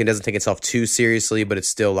realistic and doesn't take itself too seriously, but it's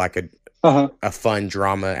still like a fun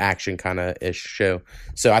drama action kind of ish show.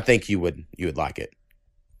 So I think you would like it.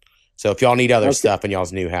 So if y'all need other stuff in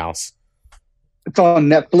y'all's new house, it's on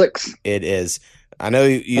Netflix. It is. I know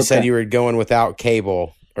you said you were going without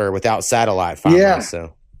cable or without satellite finally. Yeah.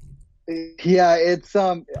 So yeah, it's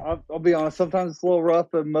I'll be honest. Sometimes it's a little rough,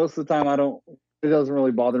 but most of the time it doesn't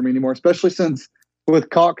really bother me anymore. Especially since with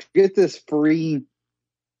Cox, you get this free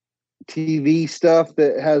TV stuff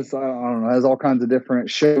that has has all kinds of different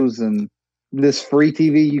shows, and this free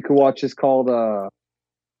TV you can watch is called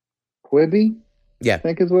Quibi. Yeah, I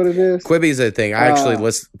think is what it is. Quibi's a thing. I actually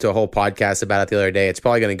listened to a whole podcast about it the other day. It's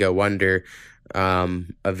probably going to go under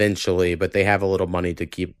eventually, but they have a little money to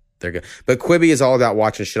keep their. But Quibi is all about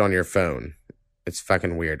watching shit on your phone. It's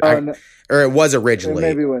fucking weird. Or it was originally,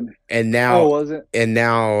 maybe when, and now was it? And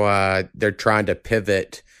now they're trying to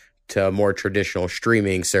pivot to a more traditional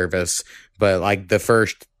streaming service, but like the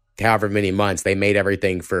first however many months they made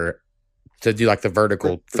everything to do like the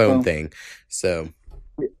vertical phone thing. So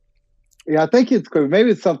yeah, I think it's cool.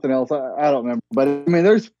 Maybe it's something else. I don't remember, but I mean,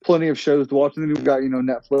 there's plenty of shows to watch. And then we've got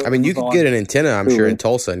Netflix. I mean, you could get an antenna, I'm sure, in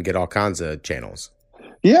Tulsa and get all kinds of channels.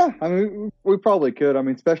 Yeah, I mean, we probably could. I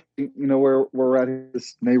mean, especially where we're at in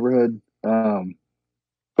this neighborhood.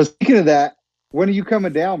 But speaking of that, when are you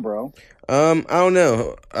coming down, bro? I don't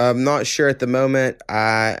know. I'm not sure at the moment.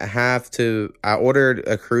 I ordered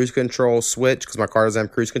a cruise control switch because my car doesn't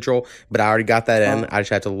have cruise control, but I already got that in. I just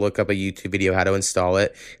had to look up a YouTube video how to install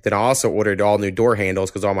it. Then I also ordered all new door handles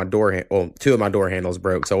because two of my door handles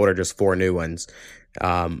broke, so I ordered just 4 new ones.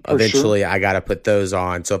 Eventually I got to put those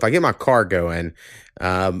on. So if I get my car going,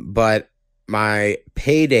 but my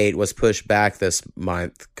pay date was pushed back this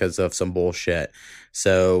month because of some bullshit.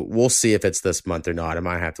 So we'll see if it's this month or not. I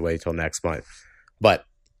might have to wait till next month. But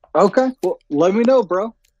okay, well, let me know,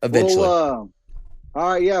 bro. Eventually. All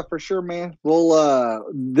right, yeah, for sure, man. We'll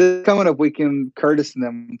this coming up weekend, Curtis and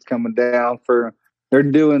them coming down they're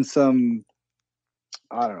doing some,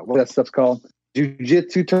 I don't know what that stuff's called,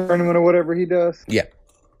 jiu-jitsu tournament or whatever he does. Yeah,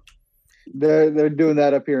 they're doing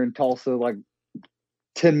that up here in Tulsa, like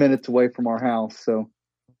 10 minutes away from our house. So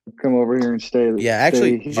come over here and stay. Yeah,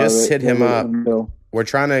 actually, just hit him up. I'm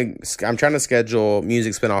trying to schedule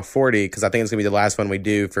Music Spinoff 40 because I think it's gonna be the last one we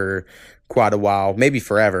do for quite a while, maybe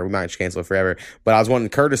forever. We might cancel it forever. But I was wanting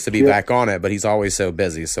Curtis to be back on it, but he's always so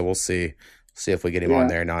busy. So we'll see if we get him on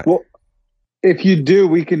there or not. Well, if you do,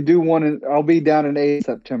 we can do one. I'll be down in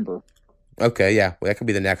September. Okay, yeah, that could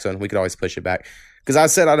be the next one. We could always push it back because I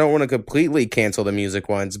said I don't want to completely cancel the music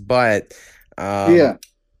ones, but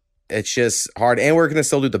it's just hard, and we're gonna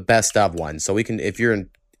still do the best of one. So we can, if you're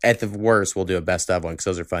at the worst, we'll do a best of one because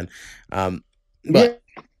those are fun. But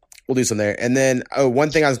we'll do some there. And then, one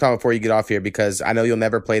thing I was talking before you get off here, because I know you'll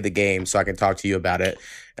never play the game, so I can talk to you about it.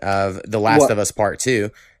 Of The Last of Us Part 2,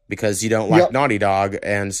 because you don't like Naughty Dog,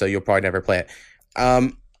 and so you'll probably never play it.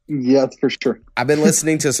 Yeah, that's for sure. I've been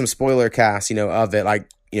listening to some spoiler casts, of it, like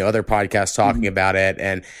other podcasts talking about it,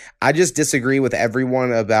 and I just disagree with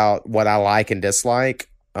everyone about what I like and dislike.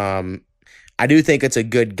 I do think it's a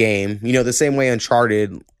good game. The same way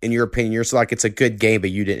Uncharted, in your opinion, you're like it's a good game,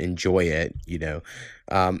 but you didn't enjoy it. Didn't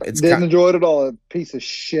enjoy it at all. A piece of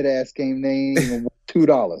shit ass game. They ain't even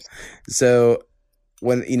 $2. So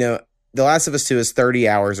when The Last of Us 2 is 30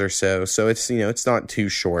 hours or so, so it's it's not too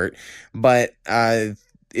short, but there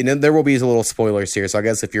will be a little spoilers here. So I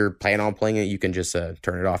guess if you're planning on playing it, you can just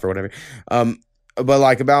turn it off or whatever. But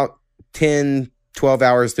like about 10-12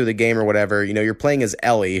 hours through the game or whatever, you're playing as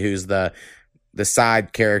Ellie, who's the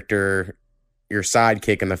side character, your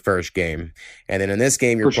sidekick in the first game. And then in this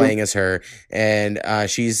game, you're playing as her, and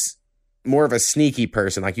she's more of a sneaky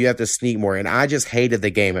person. Like, you have to sneak more. And I just hated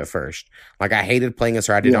the game at first. Like, I hated playing as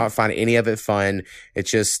her. I did not find any of it fun.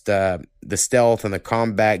 It's just the stealth and the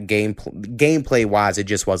combat gameplay wise, it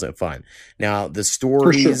just wasn't fun. Now, the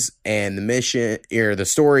stories and the mission, or the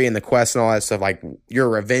story and the quest and all that stuff, like your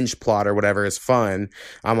revenge plot or whatever, is fun.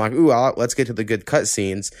 I'm like, ooh, let's get to the good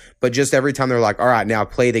cutscenes. But just every time they're like, all right, now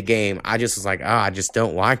play the game, I just was like, I just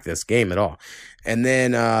don't like this game at all. And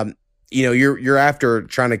then, you're after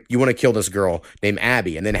you want to kill this girl named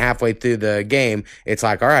Abby. And then halfway through the game, it's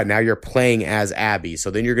like, all right, now you're playing as Abby.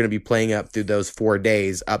 So then you're going to be playing up through those 4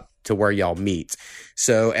 days up to where y'all meet.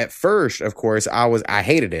 So at first, of course, I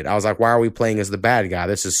hated it. I was like, why are we playing as the bad guy?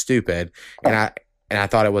 This is stupid. And I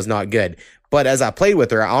thought it was not good. But as I played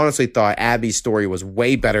with her, I honestly thought Abby's story was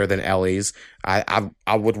way better than Ellie's. I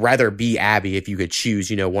would rather be Abby if you could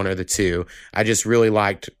choose, one or the two. I just really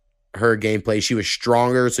liked her gameplay. She was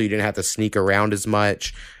stronger, so you didn't have to sneak around as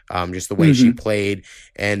much. Just the way she played.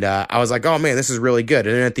 And I was like, oh man, this is really good.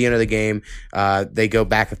 And then at the end of the game, they go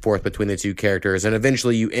back and forth between the two characters. And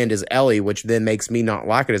eventually you end as Ellie, which then makes me not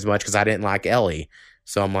like it as much because I didn't like Ellie.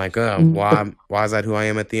 So I'm like, oh, why is that who I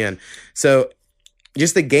am at the end? So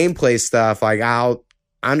just the gameplay stuff, like I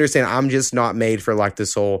understand I'm just not made for like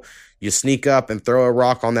this whole, you sneak up and throw a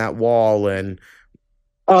rock on that wall and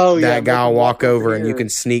that guy will walk over and you can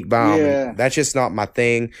sneak by him. Yeah. That's just not my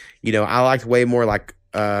thing. I liked way more like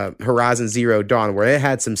Horizon Zero Dawn, where it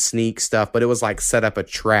had some sneak stuff, but it was like set up a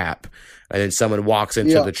trap and then someone walks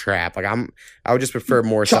into the trap. Like I would just prefer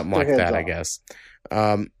more something like that, I guess.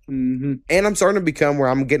 And I'm starting to become where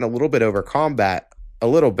I'm getting a little bit over combat a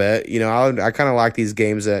little bit. I kind of like these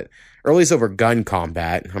games that, or at least over gun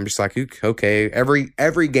combat. I'm just like, okay,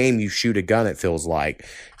 every game you shoot a gun, it feels like.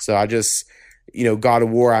 So I just, God of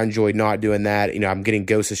War, I enjoyed not doing that. I'm getting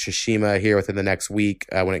Ghost of Tsushima here within the next week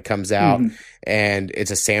when it comes out, and it's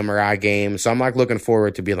a samurai game. So I'm like looking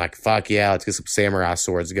forward to being like, fuck yeah, let's get some samurai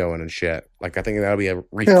swords going and shit. Like, I think that'll be a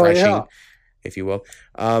refreshing, if you will.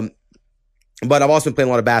 But I've also been playing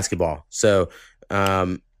a lot of basketball. So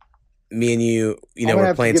me and you,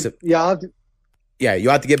 we're playing some. Yeah,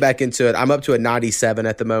 you'll have to get back into it. I'm up to a 97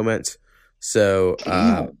 at the moment. So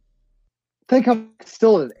I think I'm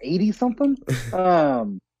still at 80 something.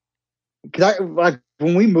 Because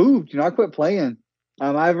when we moved, I quit playing.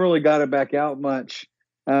 I haven't really got it back out much.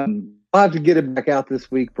 I'll have to get it back out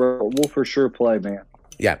this week, bro. We'll for sure play, man.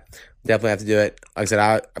 Yeah, definitely have to do it. Like I said,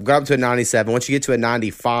 I've got up to a 97. Once you get to a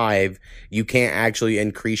 95, you can't actually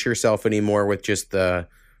increase yourself anymore with just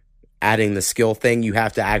adding the skill thing. You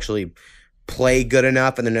have to actually play good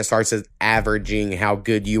enough, and then it starts averaging how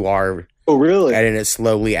good you are. Oh, really? And then it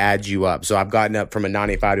slowly adds you up. So I've gotten up from a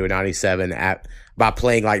 95 to a 97 by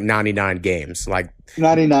playing like 99 games. Like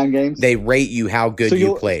 99 games. They rate you how good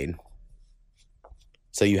you played.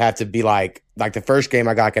 So you have to be like the first game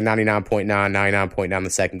I got like a 99.9, 99.9 the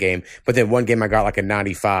second game. But then one game I got like a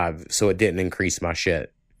 95, so it didn't increase my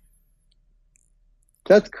shit.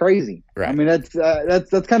 That's crazy. Right. I mean, that's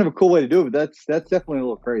kind of a cool way to do it, but that's definitely a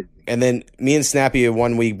little crazy. And then me and Snappy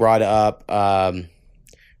one week brought up NBA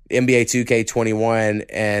 2K21,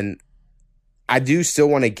 and I do still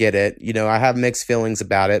want to get it. I have mixed feelings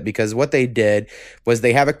about it because what they did was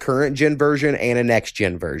they have a current gen version and a next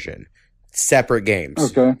gen version, separate games.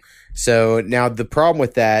 Okay. So now the problem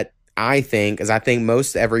with that, I think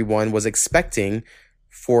most everyone was expecting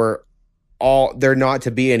for there not to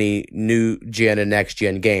be any new gen and next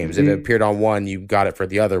gen games. If it appeared on one, you got it for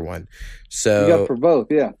the other one. So you got it for both,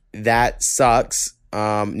 yeah. That sucks.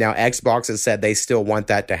 Now Xbox has said they still want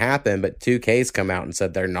that to happen, but 2K's come out and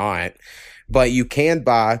said they're not. But you can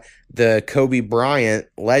buy the Kobe Bryant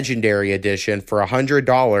Legendary Edition for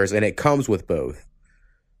 $100, and it comes with both.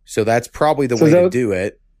 So that's probably the way to do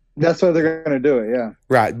it. That's why they're going to do it, yeah.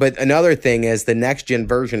 Right, but another thing is the next gen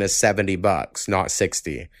version is $70, not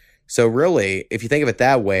 $60. So really, if you think of it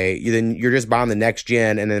that way, then you're just buying the next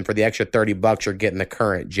gen, and then for the extra $30, you're getting the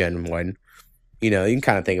current gen one. You can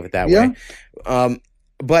kind of think of it that way.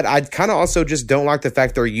 But I kind of also just don't like the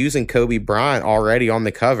fact they're using Kobe Bryant already on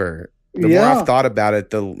the cover. The more I've thought about it,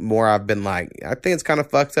 the more I've been like, I think it's kind of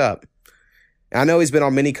fucked up. I know he's been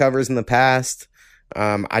on many covers in the past.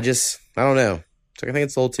 I don't know. So I think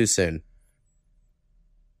it's a little too soon.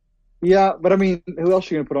 Yeah, but I mean, who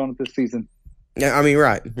else are you going to put on it this season? Yeah, I mean,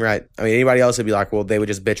 right. I mean, anybody else would be like, well, they would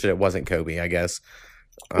just bitch that it wasn't Kobe, I guess.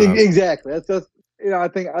 Exactly. That's I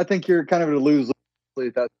think you're kind of at a lose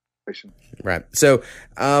at that situation. Right. So,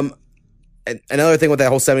 another thing with that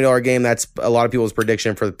whole $70 game, that's a lot of people's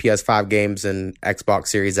prediction for the PS5 games and Xbox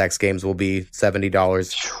Series X games will be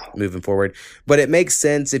 $70 moving forward. But it makes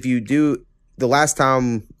sense if you do. The last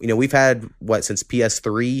time, we've had since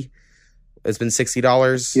PS3, It's been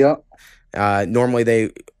 $60. Yeah.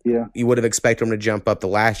 Normally Yeah. you would have expected them to jump up the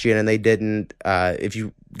last gen, and they didn't. If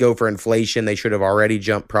you go for inflation, they should have already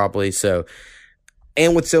jumped probably. So,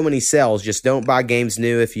 and with so many sales, just don't buy games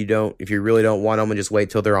new if you really don't want them, and just wait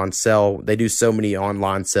till they're on sale. They do so many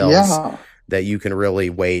online sales that you can really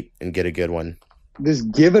wait and get a good one.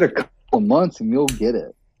 Just give it a couple months and you'll get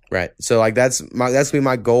it. Right. So like that's gonna be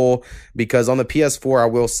my goal, because on the PS4, I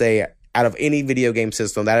will say, out of any video game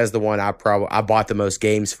system, that is the one I bought the most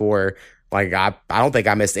games for. Like I don't think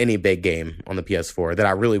I missed any big game on the PS4 that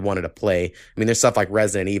I really wanted to play. I mean, there's stuff like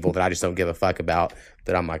Resident Evil that I just don't give a fuck about,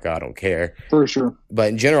 that I'm like, oh, I don't care. For sure. But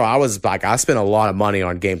in general, I spent a lot of money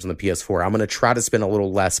on games on the PS4. I'm gonna try to spend a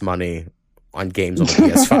little less money on games on the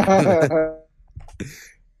PS5.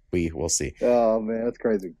 We'll see. Oh man, that's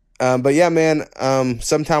crazy. But yeah, man,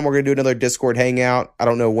 sometime we're going to do another Discord hangout. I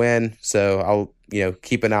don't know when, so I'll,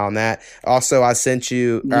 keep an eye on that. Also, I sent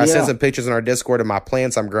some pictures in our Discord of my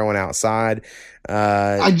plants I'm growing outside.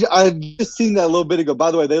 I just seen that a little bit ago.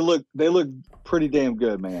 By the way, they look pretty damn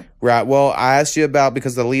good, man. Right. Well, I asked you about,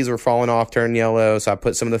 because the leaves were falling off, turning yellow. So I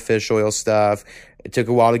put some of the fish oil stuff. It took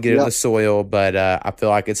a while to get it in the soil, but I feel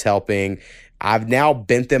like it's helping. I've now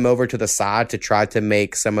bent them over to the side to try to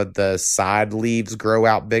make some of the side leaves grow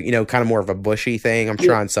out big, kind of more of a bushy thing. I'm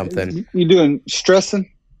trying something. You doing stressing?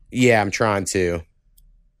 Yeah, I'm trying to.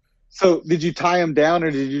 So did you tie them down,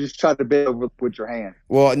 or did you just try to bend over with your hand?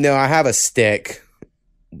 Well, no, I have a stick,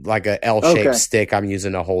 like a L-shaped stick I'm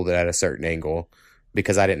using to hold it at a certain angle,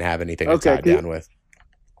 because I didn't have anything to tie it down with.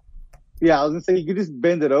 Yeah, I was going to say, you could just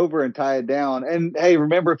bend it over and tie it down. And hey,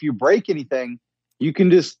 remember, if you break anything, you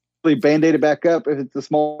can just Band-Aid it back up. If it's a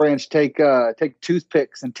small branch, take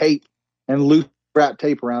toothpicks and tape and loose wrap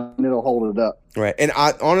tape around, and it'll hold it up. Right. And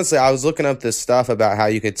I was looking up this stuff about how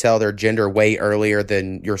you could tell their gender way earlier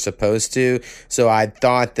than you're supposed to. So I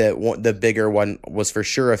thought that the bigger one was for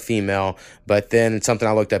sure a female, but then something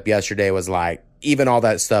I looked up yesterday was like, even all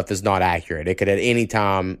that stuff is not accurate. It could at any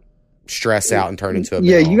time stress out and turn into a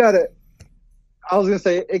male. Yeah, you got to. I was gonna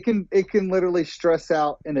say, it can literally stress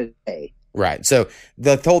out in a day. Right. So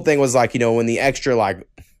the whole thing was like, when the extra, like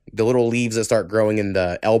the little leaves that start growing in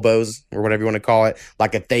the elbows or whatever you want to call it,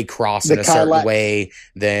 like if they cross in a certain way,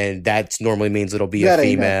 then that normally means it'll be a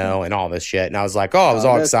female and all this shit. And I was like, I was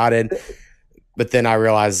all excited. But then I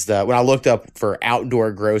realized that when I looked up for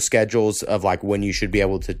outdoor grow schedules of like when you should be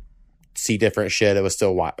able to see different shit, it was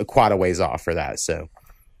still quite a ways off for that. So.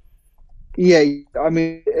 Yeah. I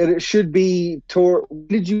mean, it should be when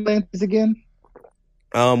did you plant this again?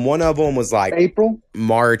 One of them was like April,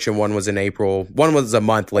 March, and one was in April. One was a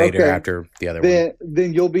month later after the other one.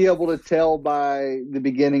 Then you'll be able to tell by the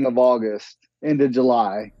beginning of August into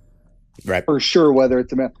July, right? For sure whether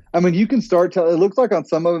it's a male. I mean, you can start telling. It looks like on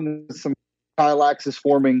some of them some Kylax is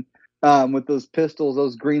forming with those pistils,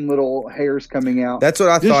 those green little hairs coming out. That's what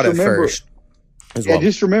I thought at first.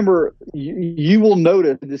 Just remember, you will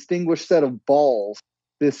notice a distinguished set of balls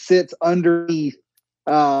that sits underneath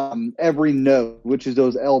every node, which is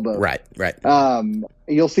those elbows. Right.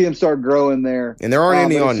 You'll see them start growing there. And there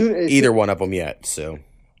aren't any on either one of them yet, so.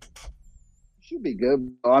 Should be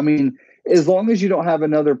good. I mean, as long as you don't have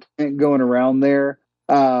another plant going around there.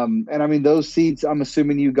 And I mean, those seeds, I'm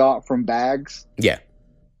assuming you got from bags. Yeah.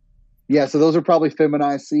 Yeah, so those are probably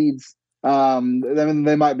feminized seeds. I mean,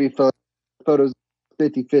 they might be photos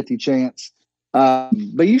 50-50 chance.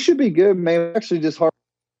 But you should be good, man. Actually, just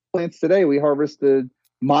plants today. We harvested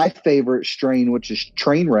my favorite strain, which is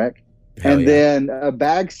Trainwreck, then a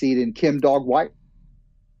bag seed in Kim Dog White.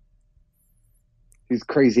 These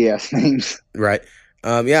crazy ass names. Right.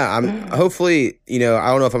 Yeah, I'm hopefully, I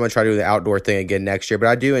don't know if I'm gonna try to do the outdoor thing again next year, but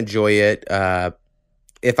I do enjoy it.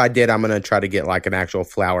 If I did, I'm gonna try to get like an actual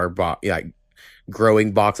flower box, like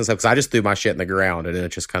growing box and stuff, because I just threw my shit in the ground and it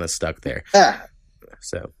just kind of stuck there.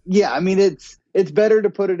 So yeah, I mean, it's better to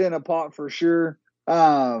put it in a pot for sure.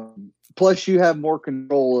 Plus you have more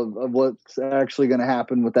control of what's actually going to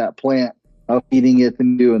happen with that plant, of feeding it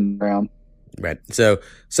and doing the ground. Right. So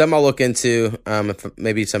something I'll look into. If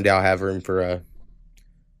maybe someday I'll have room for a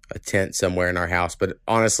tent somewhere in our house. But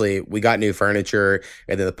honestly, we got new furniture,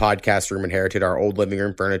 and then the podcast room inherited our old living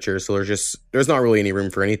room furniture. So there's not really any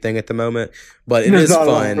room for anything at the moment. But it is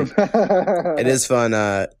fun. It is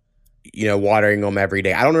fun. Watering them every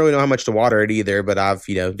day. I don't really know how much to water it either, but I've,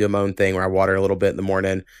 do my own thing where I water a little bit in the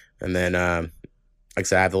morning. And then, like I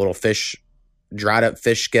said, I have the little dried up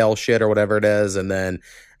fish scale shit or whatever it is. And then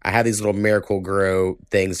I had these little Miracle Grow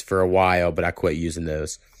things for a while, but I quit using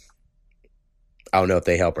those. I don't know if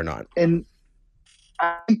they help or not. And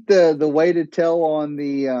I think the way to tell on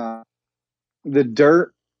the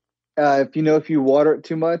dirt if you water it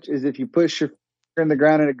too much, is if you push your finger in the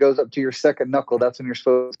ground and it goes up to your second knuckle, that's when you're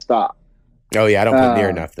supposed to stop. Oh yeah, I don't put near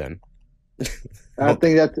enough then. I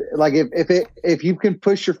think that's like if you can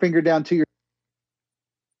push your finger down to your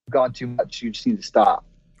gone too much, you just need to stop.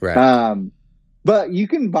 Right. But you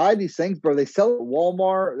can buy these things, bro. They sell at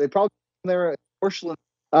Walmart. They probably they're porcelain.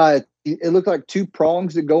 It looked like 2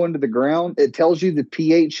 prongs that go into the ground. It tells you the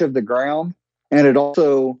pH of the ground, and it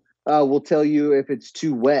also will tell you if it's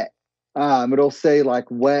too wet. It'll say like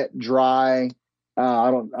wet, dry.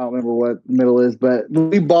 I don't remember what the middle is, but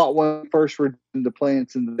we bought one first for the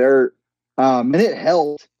plants in the dirt, and it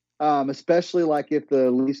helped, especially like if the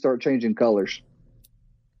leaves start changing colors.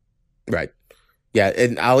 Right. Yeah,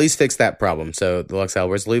 and I'll at least fix that problem. So the Luxel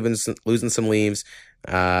was losing some leaves,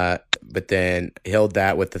 but then healed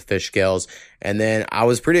that with the fish scales. And then I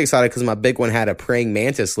was pretty excited because my big one had a praying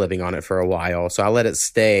mantis living on it for a while. So I let it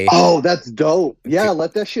stay. Oh, that's dope. Yeah,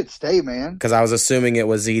 let that shit stay, man. Because I was assuming it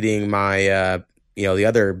was eating my, the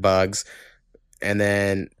other bugs. And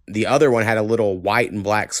then the other one had a little white and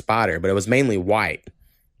black spotter, but it was mainly white.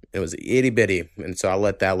 It was itty bitty, and so I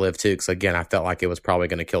let that live too. Because again, I felt like it was probably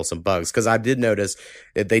going to kill some bugs. Because I did notice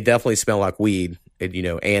that they definitely smell like weed.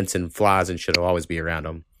 Ants and flies and shit will always be around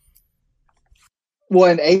them.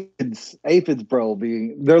 Well, and aphids, bro,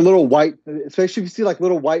 they're little white. Especially if you see like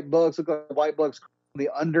little white bugs, look like white bugs on the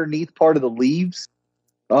underneath part of the leaves.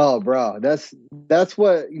 Oh, bro, that's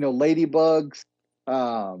what ladybugs,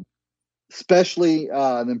 especially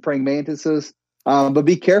then praying mantises. But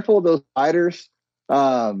be careful of those spiders.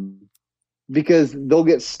 Because they'll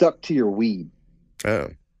get stuck to your weed. Oh,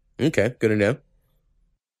 okay. Good to know.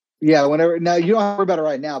 Yeah, now you don't have to worry about it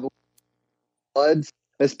right now, but buds,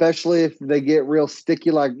 especially if they get real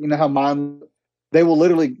sticky, like how mine,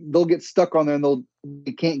 they'll get stuck on there and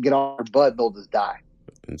they can't get off their bud, they'll just die.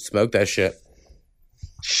 And smoke that shit.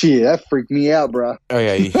 Shit, that freaked me out, bro. Oh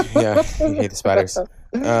yeah, you hate the spiders.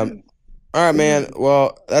 All right, man.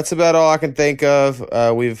 Well, that's about all I can think of.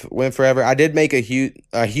 We've went forever. I did make a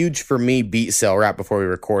huge for me beat sale right before we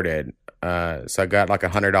recorded. So I got like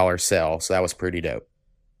 $100 sale. So that was pretty dope.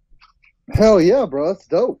 Hell yeah, bro. That's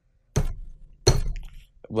dope.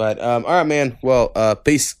 But all right, man. Well,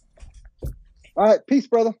 peace. All right, peace,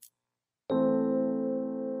 brother.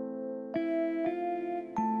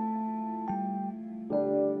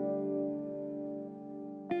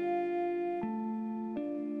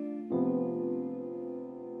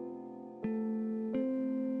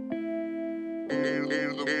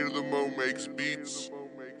 And the Mo makes beats.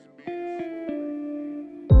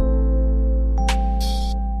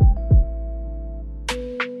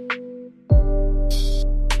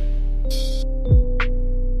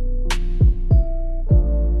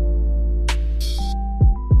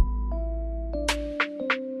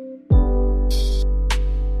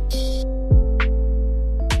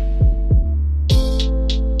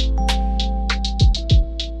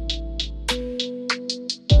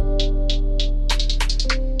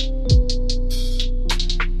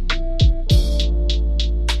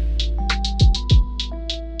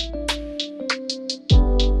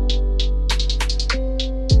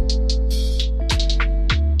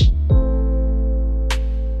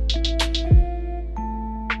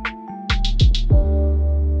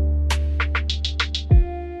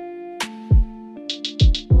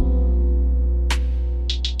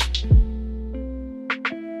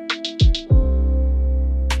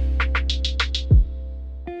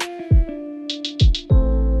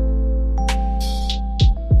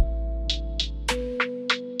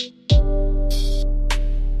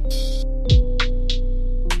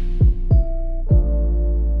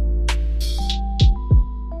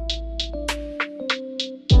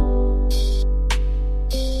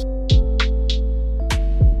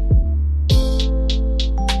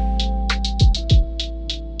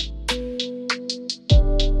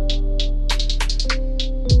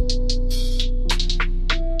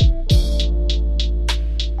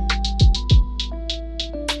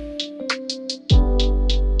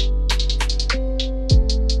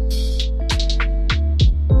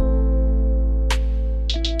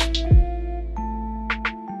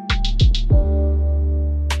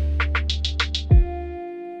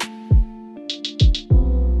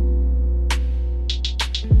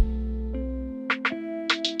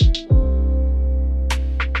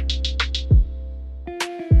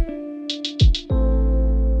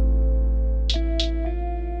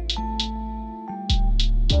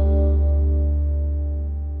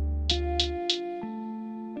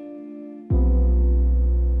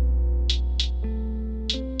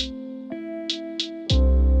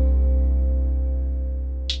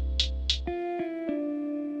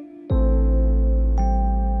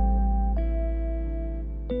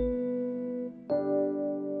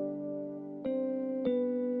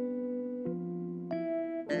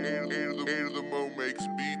 A to the Mo makes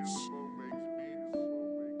beats.